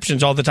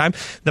interceptions all the time.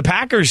 The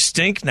Packers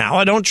stink now.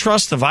 I don't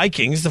trust the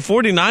Vikings. The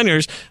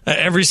 49ers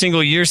every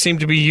single year seem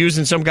to be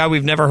using some guy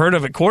we've never heard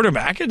of at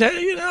quarterback. And,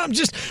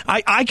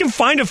 I can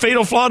find a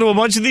fatal flaw to a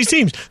bunch of these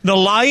teams. The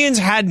Lions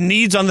had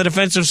needs on the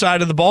defensive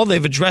side of the ball.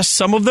 They've addressed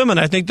some of them, and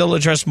I think they'll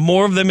address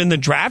more of them in the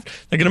draft.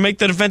 They're going to make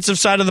the defensive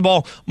side of the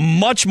ball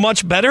much,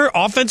 much better.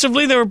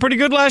 Offensively, they were pretty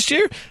good last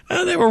year.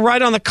 They were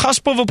right on the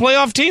cusp of a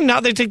playoff team. Now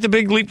they take the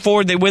big leap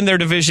forward. They win their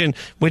division,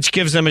 which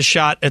gives them a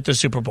shot at the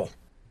Super Bowl.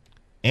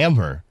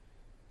 Amber,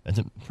 that's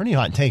a pretty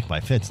hot take by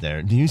Fitz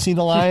there. Do you see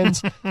the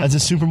Lions as a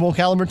Super Bowl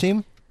caliber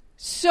team?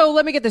 So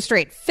let me get this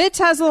straight. Fitz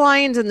has the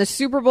Lions in the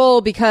Super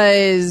Bowl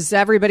because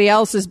everybody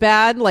else is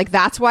bad. Like,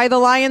 that's why the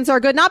Lions are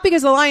good. Not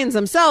because the Lions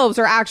themselves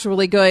are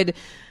actually good,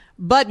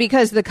 but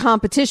because the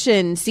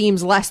competition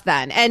seems less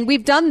than. And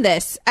we've done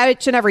this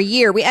each and every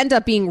year. We end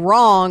up being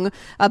wrong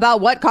about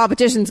what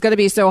competition is going to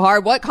be so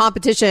hard, what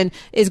competition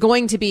is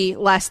going to be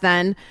less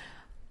than.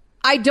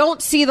 I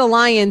don't see the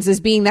Lions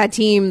as being that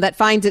team that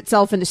finds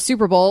itself in the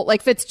Super Bowl,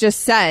 like Fitz just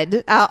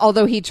said,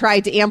 although he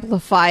tried to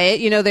amplify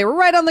it. You know, they were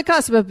right on the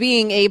cusp of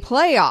being a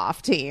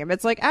playoff team.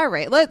 It's like, all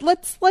right,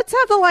 let's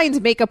have the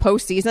Lions make a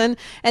postseason,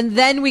 and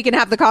then we can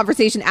have the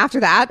conversation after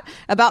that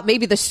about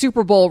maybe the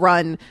Super Bowl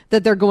run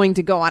that they're going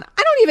to go on.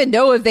 I don't even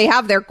know if they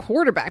have their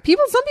quarterback.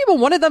 Some people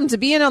wanted them to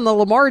be in on the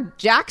Lamar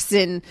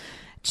Jackson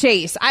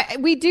chase.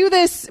 We've done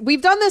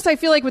this, I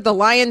feel like, with the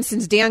Lions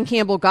since Dan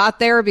Campbell got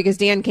there, because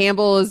Dan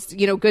Campbell is,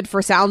 good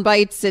for sound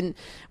bites, and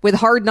with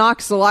Hard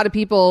Knocks, a lot of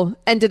people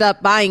ended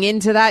up buying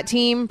into that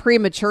team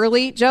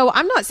prematurely. Joe,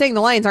 I'm not saying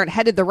the Lions aren't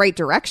headed the right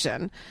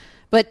direction,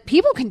 but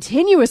people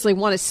continuously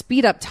want to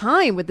speed up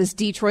time with this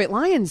Detroit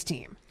Lions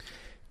team.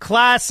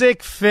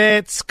 Classic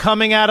Fitz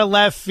coming out of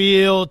left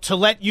field to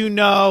let you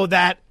know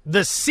that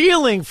the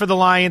ceiling for the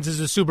Lions is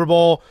a Super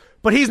Bowl,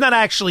 but he's not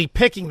actually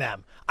picking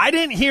them. I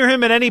didn't hear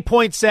him at any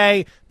point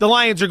say the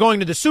Lions are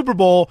going to the Super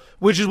Bowl,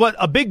 which is what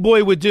a big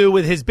boy would do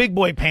with his big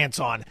boy pants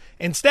on.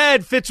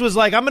 Instead, Fitz was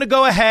like, I'm going to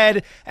go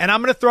ahead and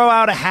I'm going to throw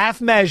out a half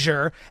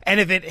measure, and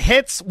if it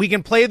hits, we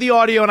can play the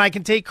audio and I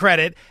can take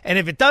credit, and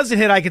if it doesn't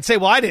hit, I can say,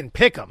 well, I didn't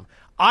pick him.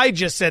 I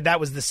just said that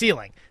was the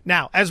ceiling.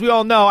 Now, as we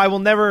all know, I will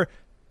never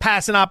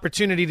pass an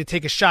opportunity to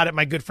take a shot at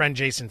my good friend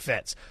Jason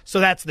Fitz. So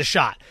that's the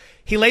shot.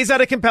 He lays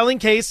out a compelling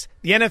case.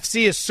 The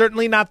NFC is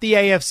certainly not the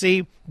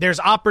AFC. There's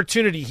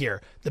opportunity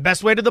here. The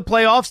best way to the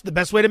playoffs, the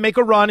best way to make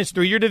a run is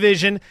through your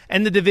division,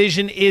 and the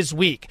division is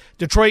weak.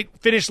 Detroit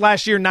finished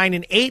last year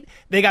 9-8.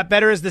 They got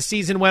better as the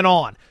season went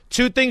on.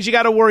 Two things you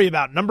got to worry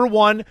about. Number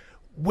one,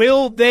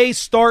 will they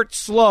start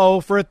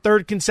slow for a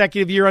third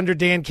consecutive year under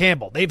Dan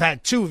Campbell? They've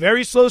had two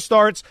very slow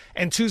starts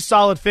and two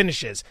solid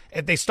finishes.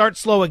 If they start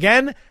slow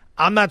again,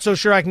 I'm not so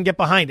sure I can get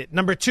behind it.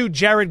 Number two,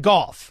 Jared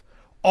Goff.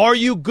 Are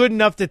you good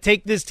enough to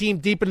take this team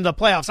deep into the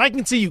playoffs? I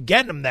can see you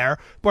getting them there,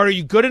 but are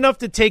you good enough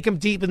to take them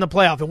deep in the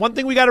playoff? And one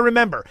thing we got to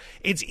remember,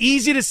 it's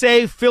easy to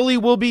say Philly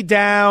will be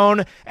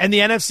down and the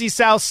NFC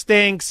South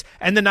stinks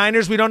and the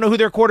Niners, we don't know who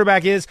their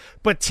quarterback is,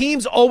 but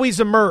teams always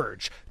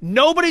emerge.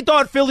 Nobody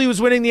thought Philly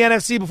was winning the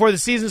NFC before the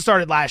season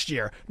started last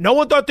year. No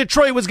one thought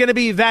Detroit was going to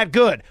be that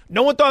good.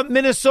 No one thought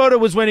Minnesota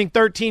was winning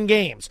 13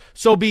 games.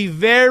 So be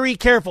very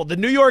careful. The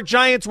New York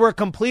Giants were a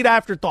complete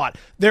afterthought.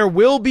 There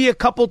will be a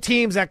couple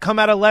teams that come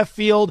out of left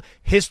field.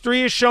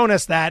 History has shown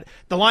us that.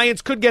 The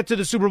Lions could get to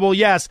the Super Bowl,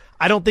 yes.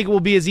 I don't think it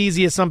will be as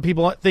easy as some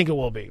people think it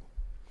will be.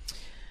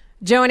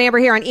 Joe and Amber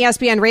here on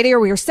ESPN Radio.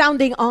 We are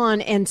sounding on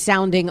and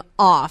sounding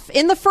off.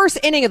 In the first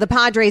inning of the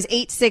Padres'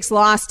 8-6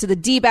 loss to the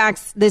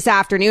D-backs this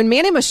afternoon,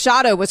 Manny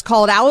Machado was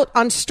called out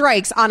on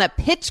strikes on a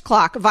pitch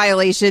clock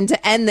violation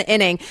to end the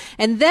inning,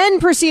 and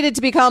then proceeded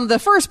to become the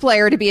first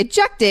player to be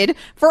ejected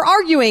for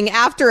arguing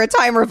after a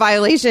timer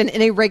violation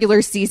in a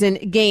regular season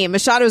game.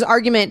 Machado's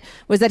argument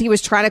was that he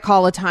was trying to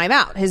call a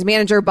timeout. His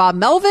manager, Bob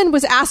Melvin,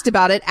 was asked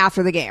about it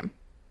after the game.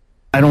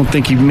 I don't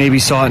think he maybe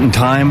saw it in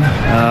time.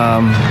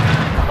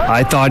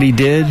 I thought he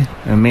did,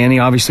 and Manny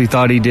obviously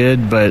thought he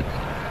did, but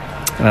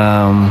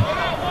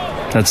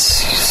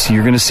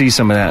you're going to see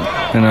some of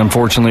that, and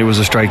unfortunately it was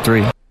a strike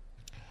three.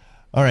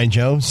 All right,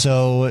 Joe,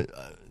 so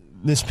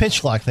this pitch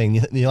clock thing,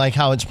 you like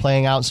how it's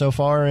playing out so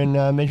far in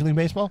Major League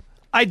Baseball?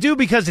 I do,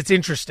 because it's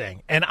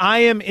interesting, and I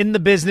am in the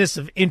business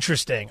of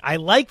interesting. I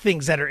like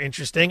things that are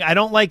interesting. I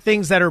don't like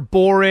things that are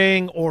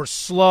boring or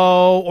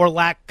slow or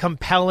lack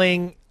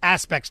compelling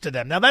aspects to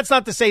them. Now, that's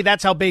not to say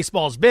that's how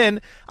baseball's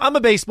been. I'm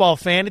a baseball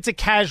fan. It's a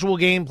casual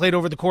game played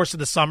over the course of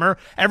the summer.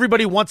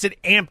 Everybody wants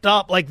it amped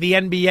up like the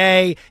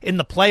NBA in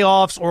the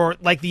playoffs or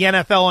like the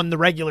NFL in the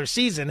regular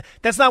season.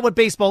 That's not what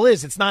baseball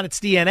is. It's not its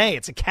DNA.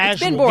 It's a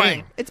casual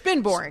game. It's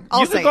been boring.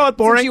 I'll say call it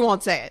boring. Since you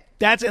won't say it.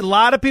 That's a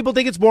lot of people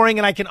think it's boring,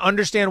 and I can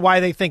understand why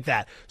they think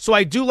that. So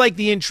I do like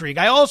the intrigue.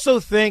 I also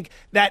think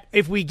that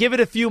if we give it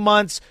a few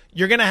months,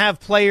 you're going to have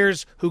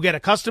players who get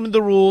accustomed to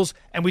the rules,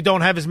 and we don't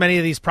have as many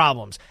of these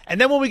problems.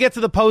 And then when we get to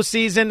the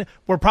postseason,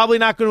 we're probably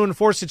not going to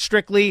enforce it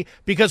strictly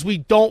because we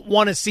don't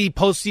want to see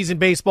postseason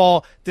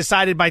baseball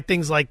decided by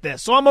things like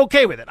this. So I'm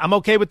okay with it. I'm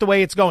okay with the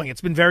way it's going.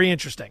 It's been very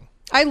interesting.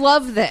 I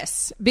love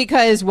this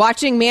because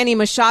watching Manny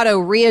Machado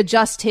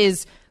readjust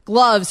his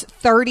gloves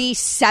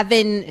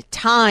 37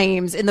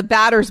 times in the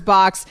batter's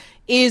box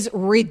is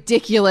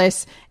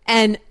ridiculous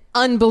and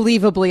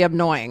unbelievably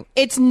annoying.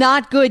 It's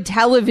not good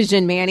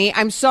television, Manny.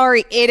 I'm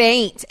sorry, it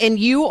ain't. And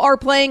you are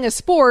playing a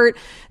sport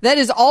that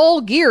is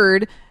all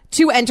geared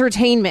to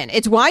entertainment.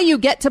 It's why you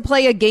get to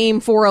play a game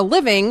for a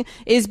living,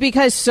 is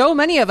because so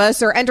many of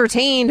us are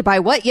entertained by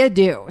what you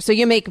do. So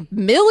you make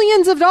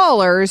millions of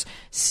dollars,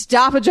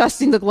 stop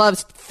adjusting the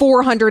gloves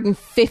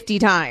 450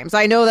 times.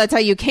 I know that's how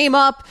you came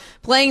up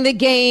playing the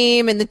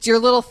game and it's your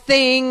little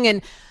thing.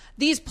 And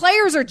these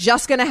players are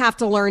just going to have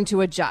to learn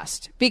to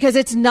adjust because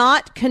it's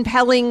not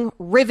compelling,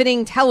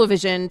 riveting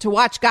television to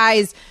watch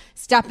guys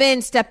step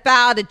in, step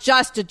out,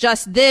 adjust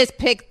this,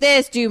 pick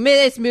this, do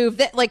this, move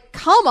that. Like,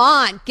 come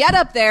on, get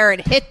up there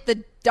and hit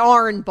the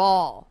darn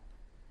ball.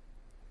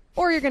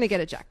 Or you're going to get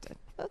ejected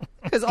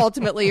because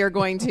ultimately you're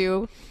going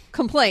to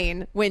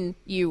complain when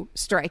you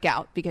strike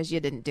out because you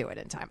didn't do it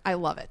in time. I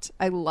love it.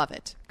 I love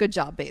it. Good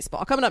job,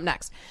 baseball. Coming up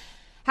next.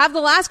 Have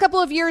the last couple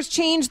of years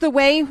changed the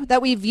way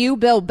that we view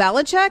Bill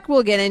Belichick?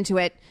 We'll get into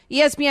it.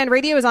 ESPN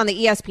Radio is on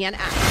the ESPN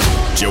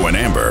app. Joe and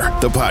Amber,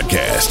 the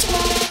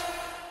podcast.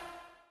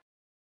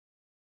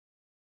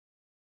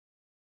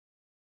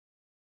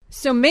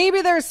 So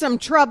maybe there's some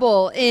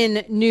trouble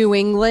in New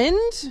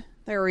England.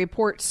 There are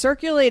reports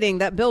circulating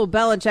that Bill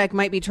Belichick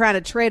might be trying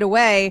to trade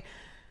away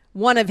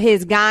one of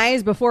his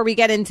guys. Before we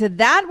get into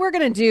that, we're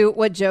going to do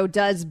what Joe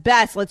does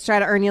best. Let's try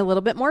to earn you a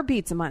little bit more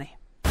pizza money.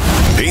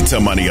 Pizza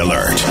money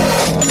alert.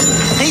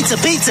 Pizza,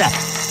 pizza.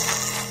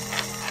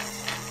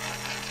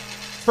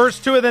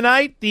 First two of the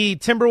night, the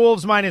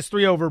Timberwolves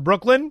 -3 over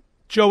Brooklyn.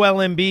 Joel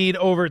Embiid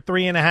over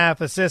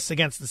 3.5 assists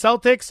against the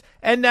Celtics.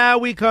 And now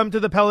we come to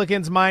the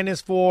Pelicans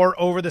 -4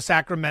 over the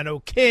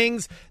Sacramento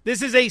Kings.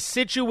 This is a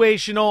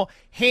situational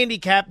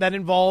handicap that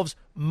involves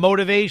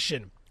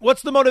motivation.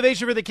 What's the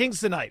motivation for the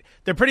Kings tonight?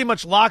 They're pretty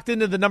much locked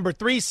into the number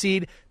 3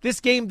 seed. This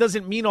game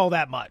doesn't mean all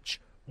that much.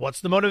 What's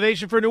the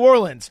motivation for New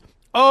Orleans?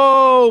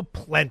 Oh,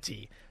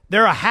 plenty.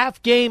 They're a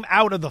half game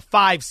out of the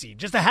 5 seed,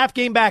 just a half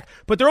game back,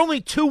 but they're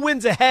only 2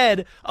 wins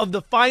ahead of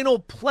the final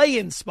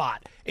play-in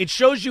spot. It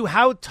shows you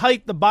how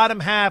tight the bottom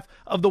half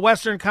of the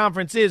Western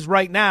Conference is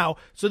right now,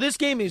 so this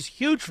game is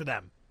huge for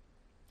them.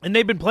 And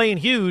they've been playing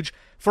huge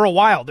for a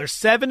while. They're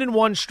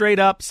 7-1 straight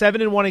up,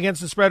 7-1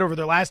 against the spread over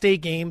their last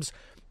 8 games.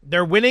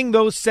 They're winning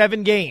those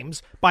 7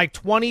 games by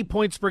 20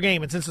 points per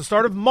game. And since the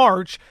start of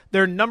March,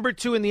 they're number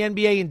 2 in the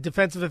NBA in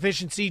defensive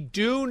efficiency.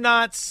 Do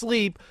not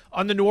sleep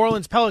on the New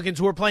Orleans Pelicans,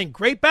 who are playing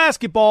great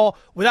basketball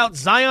without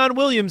Zion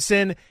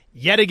Williamson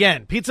yet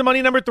again. Pizza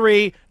money number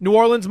 3, New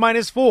Orleans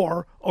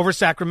 -4 over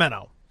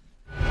Sacramento.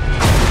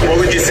 What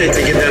would you say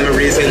to give them a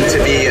reason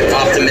to be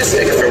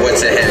optimistic for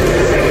what's ahead?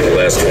 The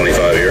last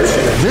 25 years.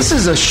 This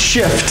is a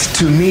shift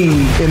to me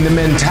in the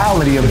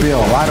mentality of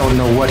Bill. I don't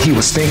know what he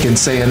was thinking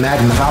saying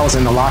that, and if I was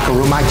in the locker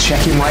room, I'd check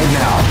him right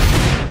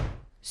now.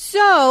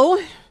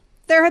 So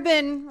there have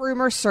been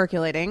rumors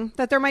circulating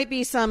that there might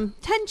be some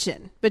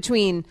tension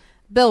between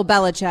Bill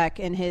Belichick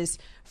and his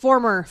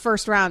former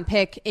first-round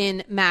pick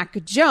in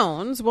Mac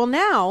Jones. Well,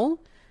 now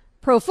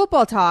Pro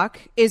Football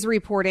Talk is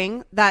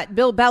reporting that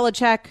Bill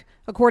Belichick,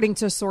 according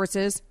to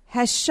sources,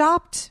 has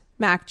shopped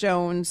Mac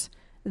Jones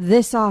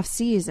this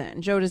offseason.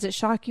 Joe, does it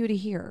shock you to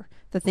hear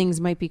that things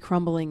might be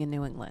crumbling in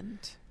New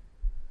England?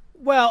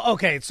 Well,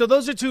 okay, so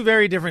those are two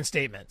very different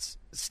statements.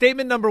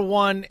 Statement number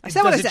one,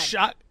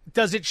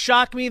 does it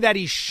shock me that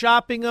he's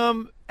shopping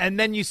him, and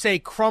then you say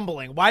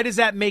crumbling? Why does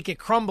that make it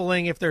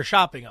crumbling if they're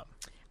shopping him?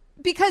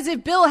 Because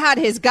if Bill had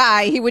his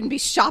guy, he wouldn't be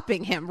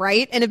shopping him,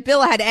 right? And if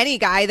Bill had any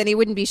guy, then he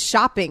wouldn't be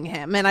shopping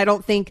him. And I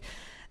don't think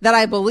that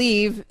I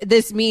believe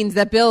this means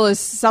that Bill is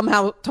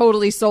somehow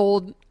totally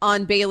sold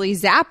on Bailey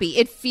Zappi.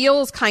 It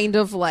feels kind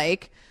of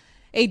like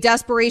a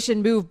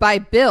desperation move by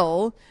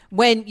Bill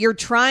when you're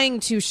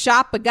trying to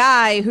shop a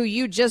guy who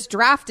you just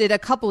drafted a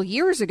couple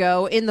years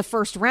ago in the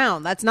first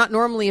round. That's not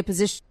normally a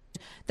position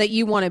that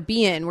you want to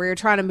be in, where you're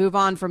trying to move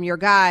on from your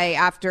guy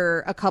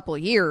after a couple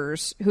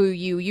years who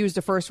you used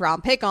a first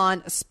round pick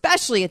on,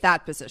 especially at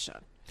that position.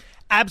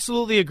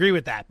 Absolutely agree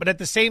with that. But at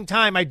the same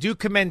time, I do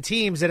commend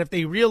teams that if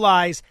they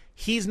realize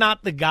he's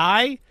not the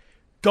guy,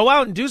 go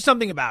out and do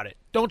something about it.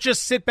 Don't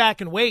just sit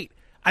back and wait.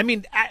 I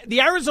mean,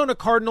 the Arizona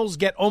Cardinals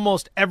get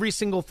almost every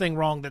single thing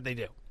wrong that they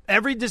do.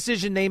 Every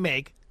decision they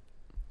make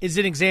is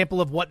an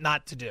example of what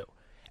not to do,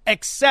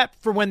 except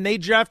for when they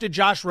drafted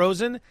Josh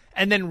Rosen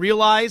and then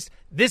realized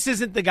this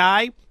isn't the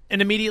guy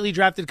and immediately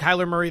drafted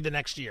Kyler Murray the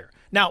next year.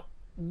 Now,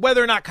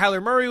 whether or not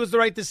Kyler Murray was the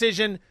right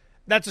decision,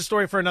 that's a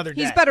story for another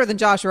day. He's better than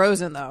Josh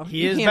Rosen, though.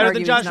 He is better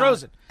than Josh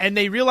Rosen. And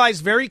they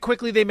realized very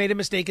quickly they made a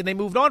mistake and they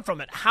moved on from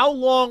it. How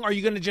long are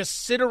you going to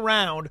just sit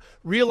around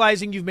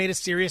realizing you've made a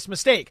serious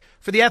mistake?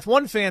 For the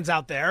F1 fans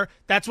out there,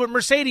 that's what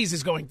Mercedes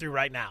is going through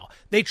right now.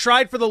 They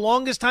tried for the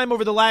longest time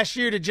over the last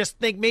year to just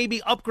think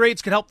maybe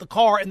upgrades could help the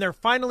car, and they're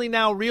finally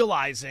now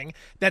realizing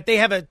that they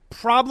have a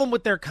problem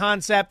with their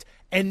concept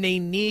and they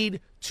need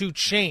to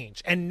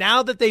change. And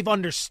now that they've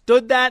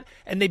understood that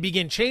and they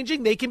begin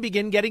changing, they can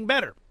begin getting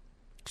better.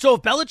 So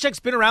if Belichick's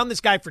been around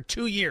this guy for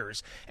 2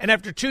 years and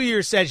after 2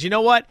 years says, you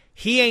know what,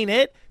 he ain't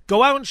it,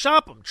 go out and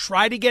shop him.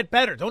 Try to get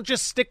better. Don't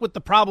just stick with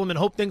the problem and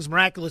hope things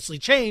miraculously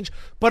change,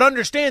 but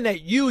understand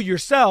that you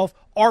yourself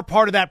are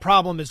part of that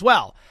problem as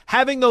well.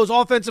 Having those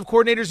offensive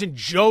coordinators in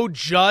Joe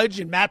Judge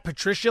and Matt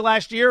Patricia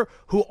last year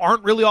who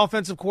aren't really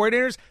offensive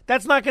coordinators,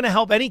 that's not going to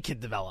help any kid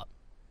develop.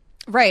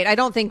 Right. I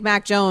don't think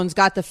Mac Jones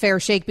got the fair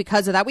shake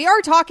because of that. We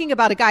are talking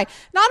about a guy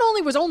not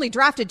only was only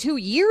drafted 2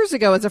 years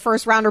ago as a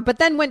first rounder, but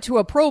then went to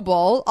a Pro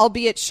Bowl,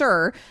 albeit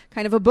sure,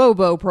 kind of a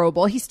Bobo Pro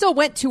Bowl. He still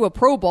went to a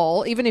Pro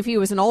Bowl, even if he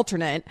was an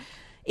alternate,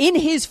 in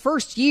his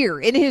first year,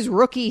 in his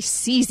rookie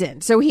season.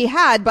 So he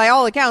had, by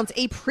all accounts,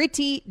 a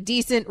pretty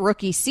decent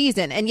rookie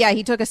season. And yeah,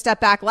 he took a step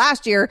back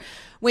last year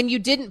when you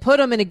didn't put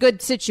him in a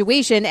good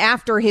situation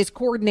after his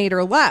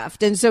coordinator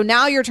left. And so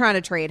now you're trying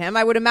to trade him.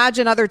 I would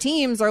imagine other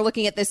teams are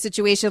looking at this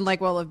situation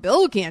like, well, if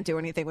Bill can't do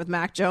anything with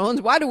Mac Jones,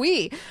 why do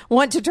we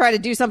want to try to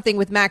do something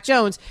with Mac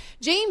Jones?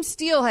 James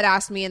Steele had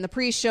asked me in the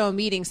pre-show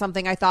meeting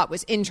something I thought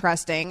was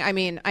interesting. I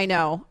mean, I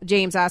know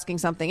James asking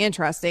something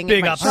interesting. Big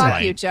it might upset.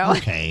 shock you, Joe.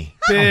 Okay.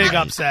 Big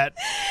upset.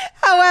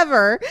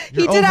 However,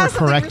 You're he did ask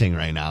something overcorrecting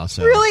right now.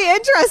 So really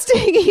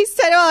interesting. He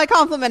said, oh, I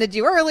complimented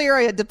you earlier.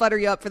 I had to butter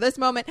you up for this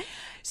moment.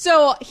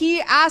 So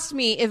he asked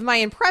me if my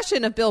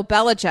impression of Bill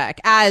Belichick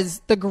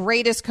as the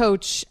greatest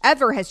coach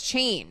ever has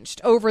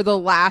changed over the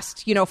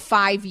last,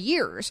 5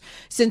 years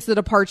since the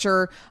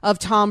departure of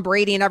Tom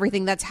Brady and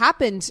everything that's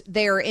happened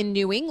there in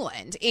New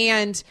England.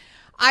 And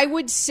I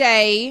would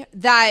say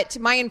that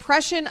my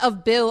impression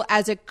of Bill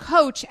as a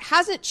coach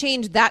hasn't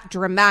changed that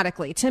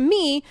dramatically. To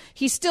me,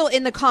 he's still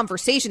in the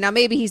conversation. Now,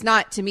 maybe he's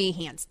not, to me,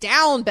 hands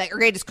down, the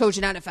greatest coach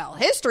in NFL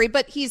history,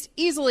 but he's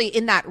easily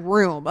in that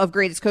room of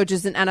greatest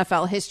coaches in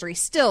NFL history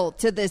still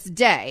to this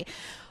day.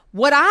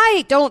 What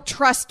I don't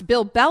trust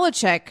Bill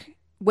Belichick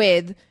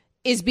with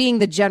is being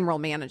the general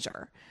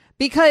manager.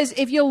 Because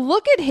if you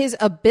look at his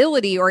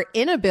ability or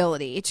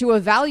inability to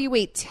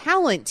evaluate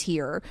talent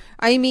here,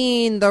 I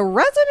mean, the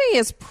resume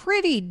is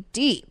pretty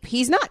deep.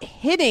 He's not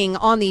hitting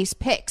on these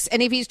picks.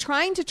 And if he's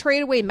trying to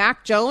trade away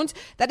Mac Jones,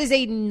 that is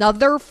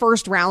another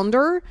first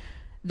rounder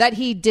that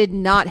he did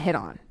not hit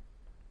on.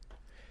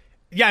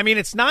 Yeah, I mean,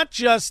 it's not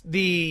just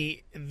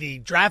the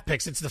draft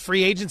picks, it's the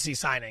free agency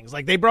signings.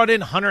 Like, they brought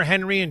in Hunter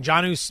Henry and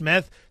Jonnu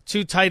Smith,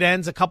 2 tight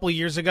ends a couple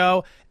years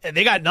ago, and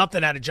they got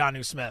nothing out of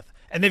Jonnu Smith.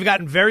 And they've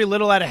gotten very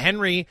little out of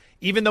Henry,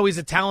 even though he's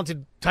a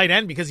talented tight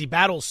end because he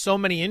battles so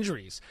many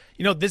injuries.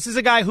 This is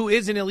a guy who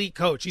is an elite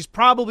coach. He's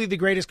probably the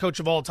greatest coach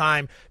of all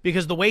time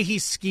because the way he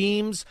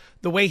schemes,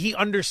 the way he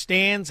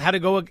understands how to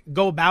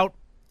go about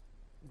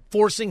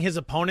forcing his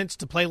opponents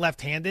to play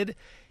left-handed,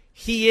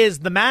 he is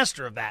the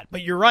master of that.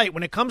 But you're right.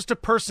 When it comes to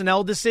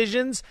personnel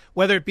decisions,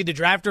 whether it be the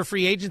draft or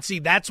free agency,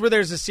 that's where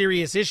there's a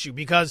serious issue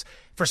because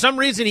for some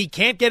reason he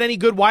can't get any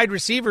good wide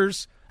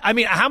receivers. I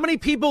mean, how many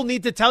people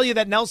need to tell you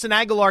that Nelson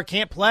Aguilar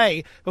can't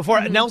play before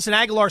Nelson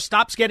Aguilar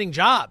stops getting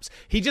jobs?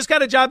 He just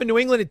got a job in New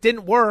England. It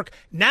didn't work.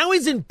 Now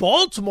he's in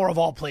Baltimore, of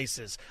all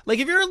places. Like,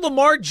 if you're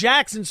Lamar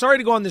Jackson, sorry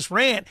to go on this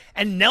rant,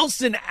 and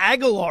Nelson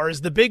Aguilar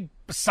is the big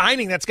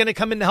signing that's going to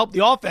come in to help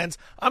the offense,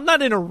 I'm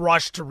not in a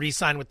rush to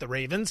re-sign with the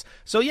Ravens.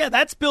 So, yeah,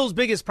 that's Bill's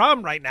biggest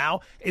problem right now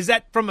is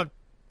that from a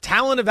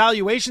talent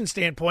evaluation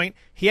standpoint,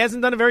 he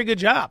hasn't done a very good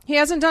job. He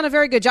hasn't done a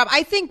very good job.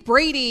 I think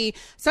Brady,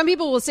 some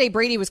people will say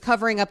Brady was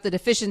covering up the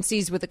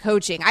deficiencies with the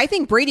coaching. I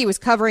think Brady was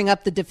covering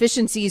up the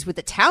deficiencies with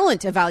the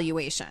talent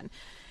evaluation.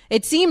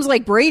 It seems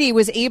like Brady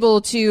was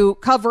able to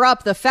cover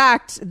up the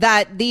fact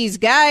that these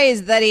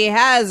guys that he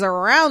has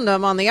around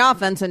him on the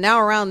offense and now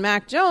around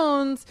Mac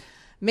Jones,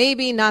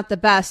 maybe not the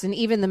best. And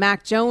even the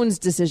Mac Jones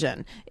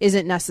decision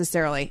isn't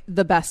necessarily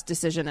the best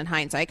decision in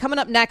hindsight. Coming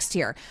up next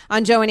here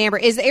on Joe and Amber,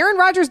 is the Aaron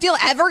Rodgers deal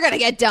ever going to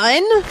get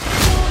done?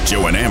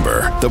 Joe and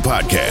Amber, the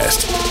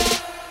podcast.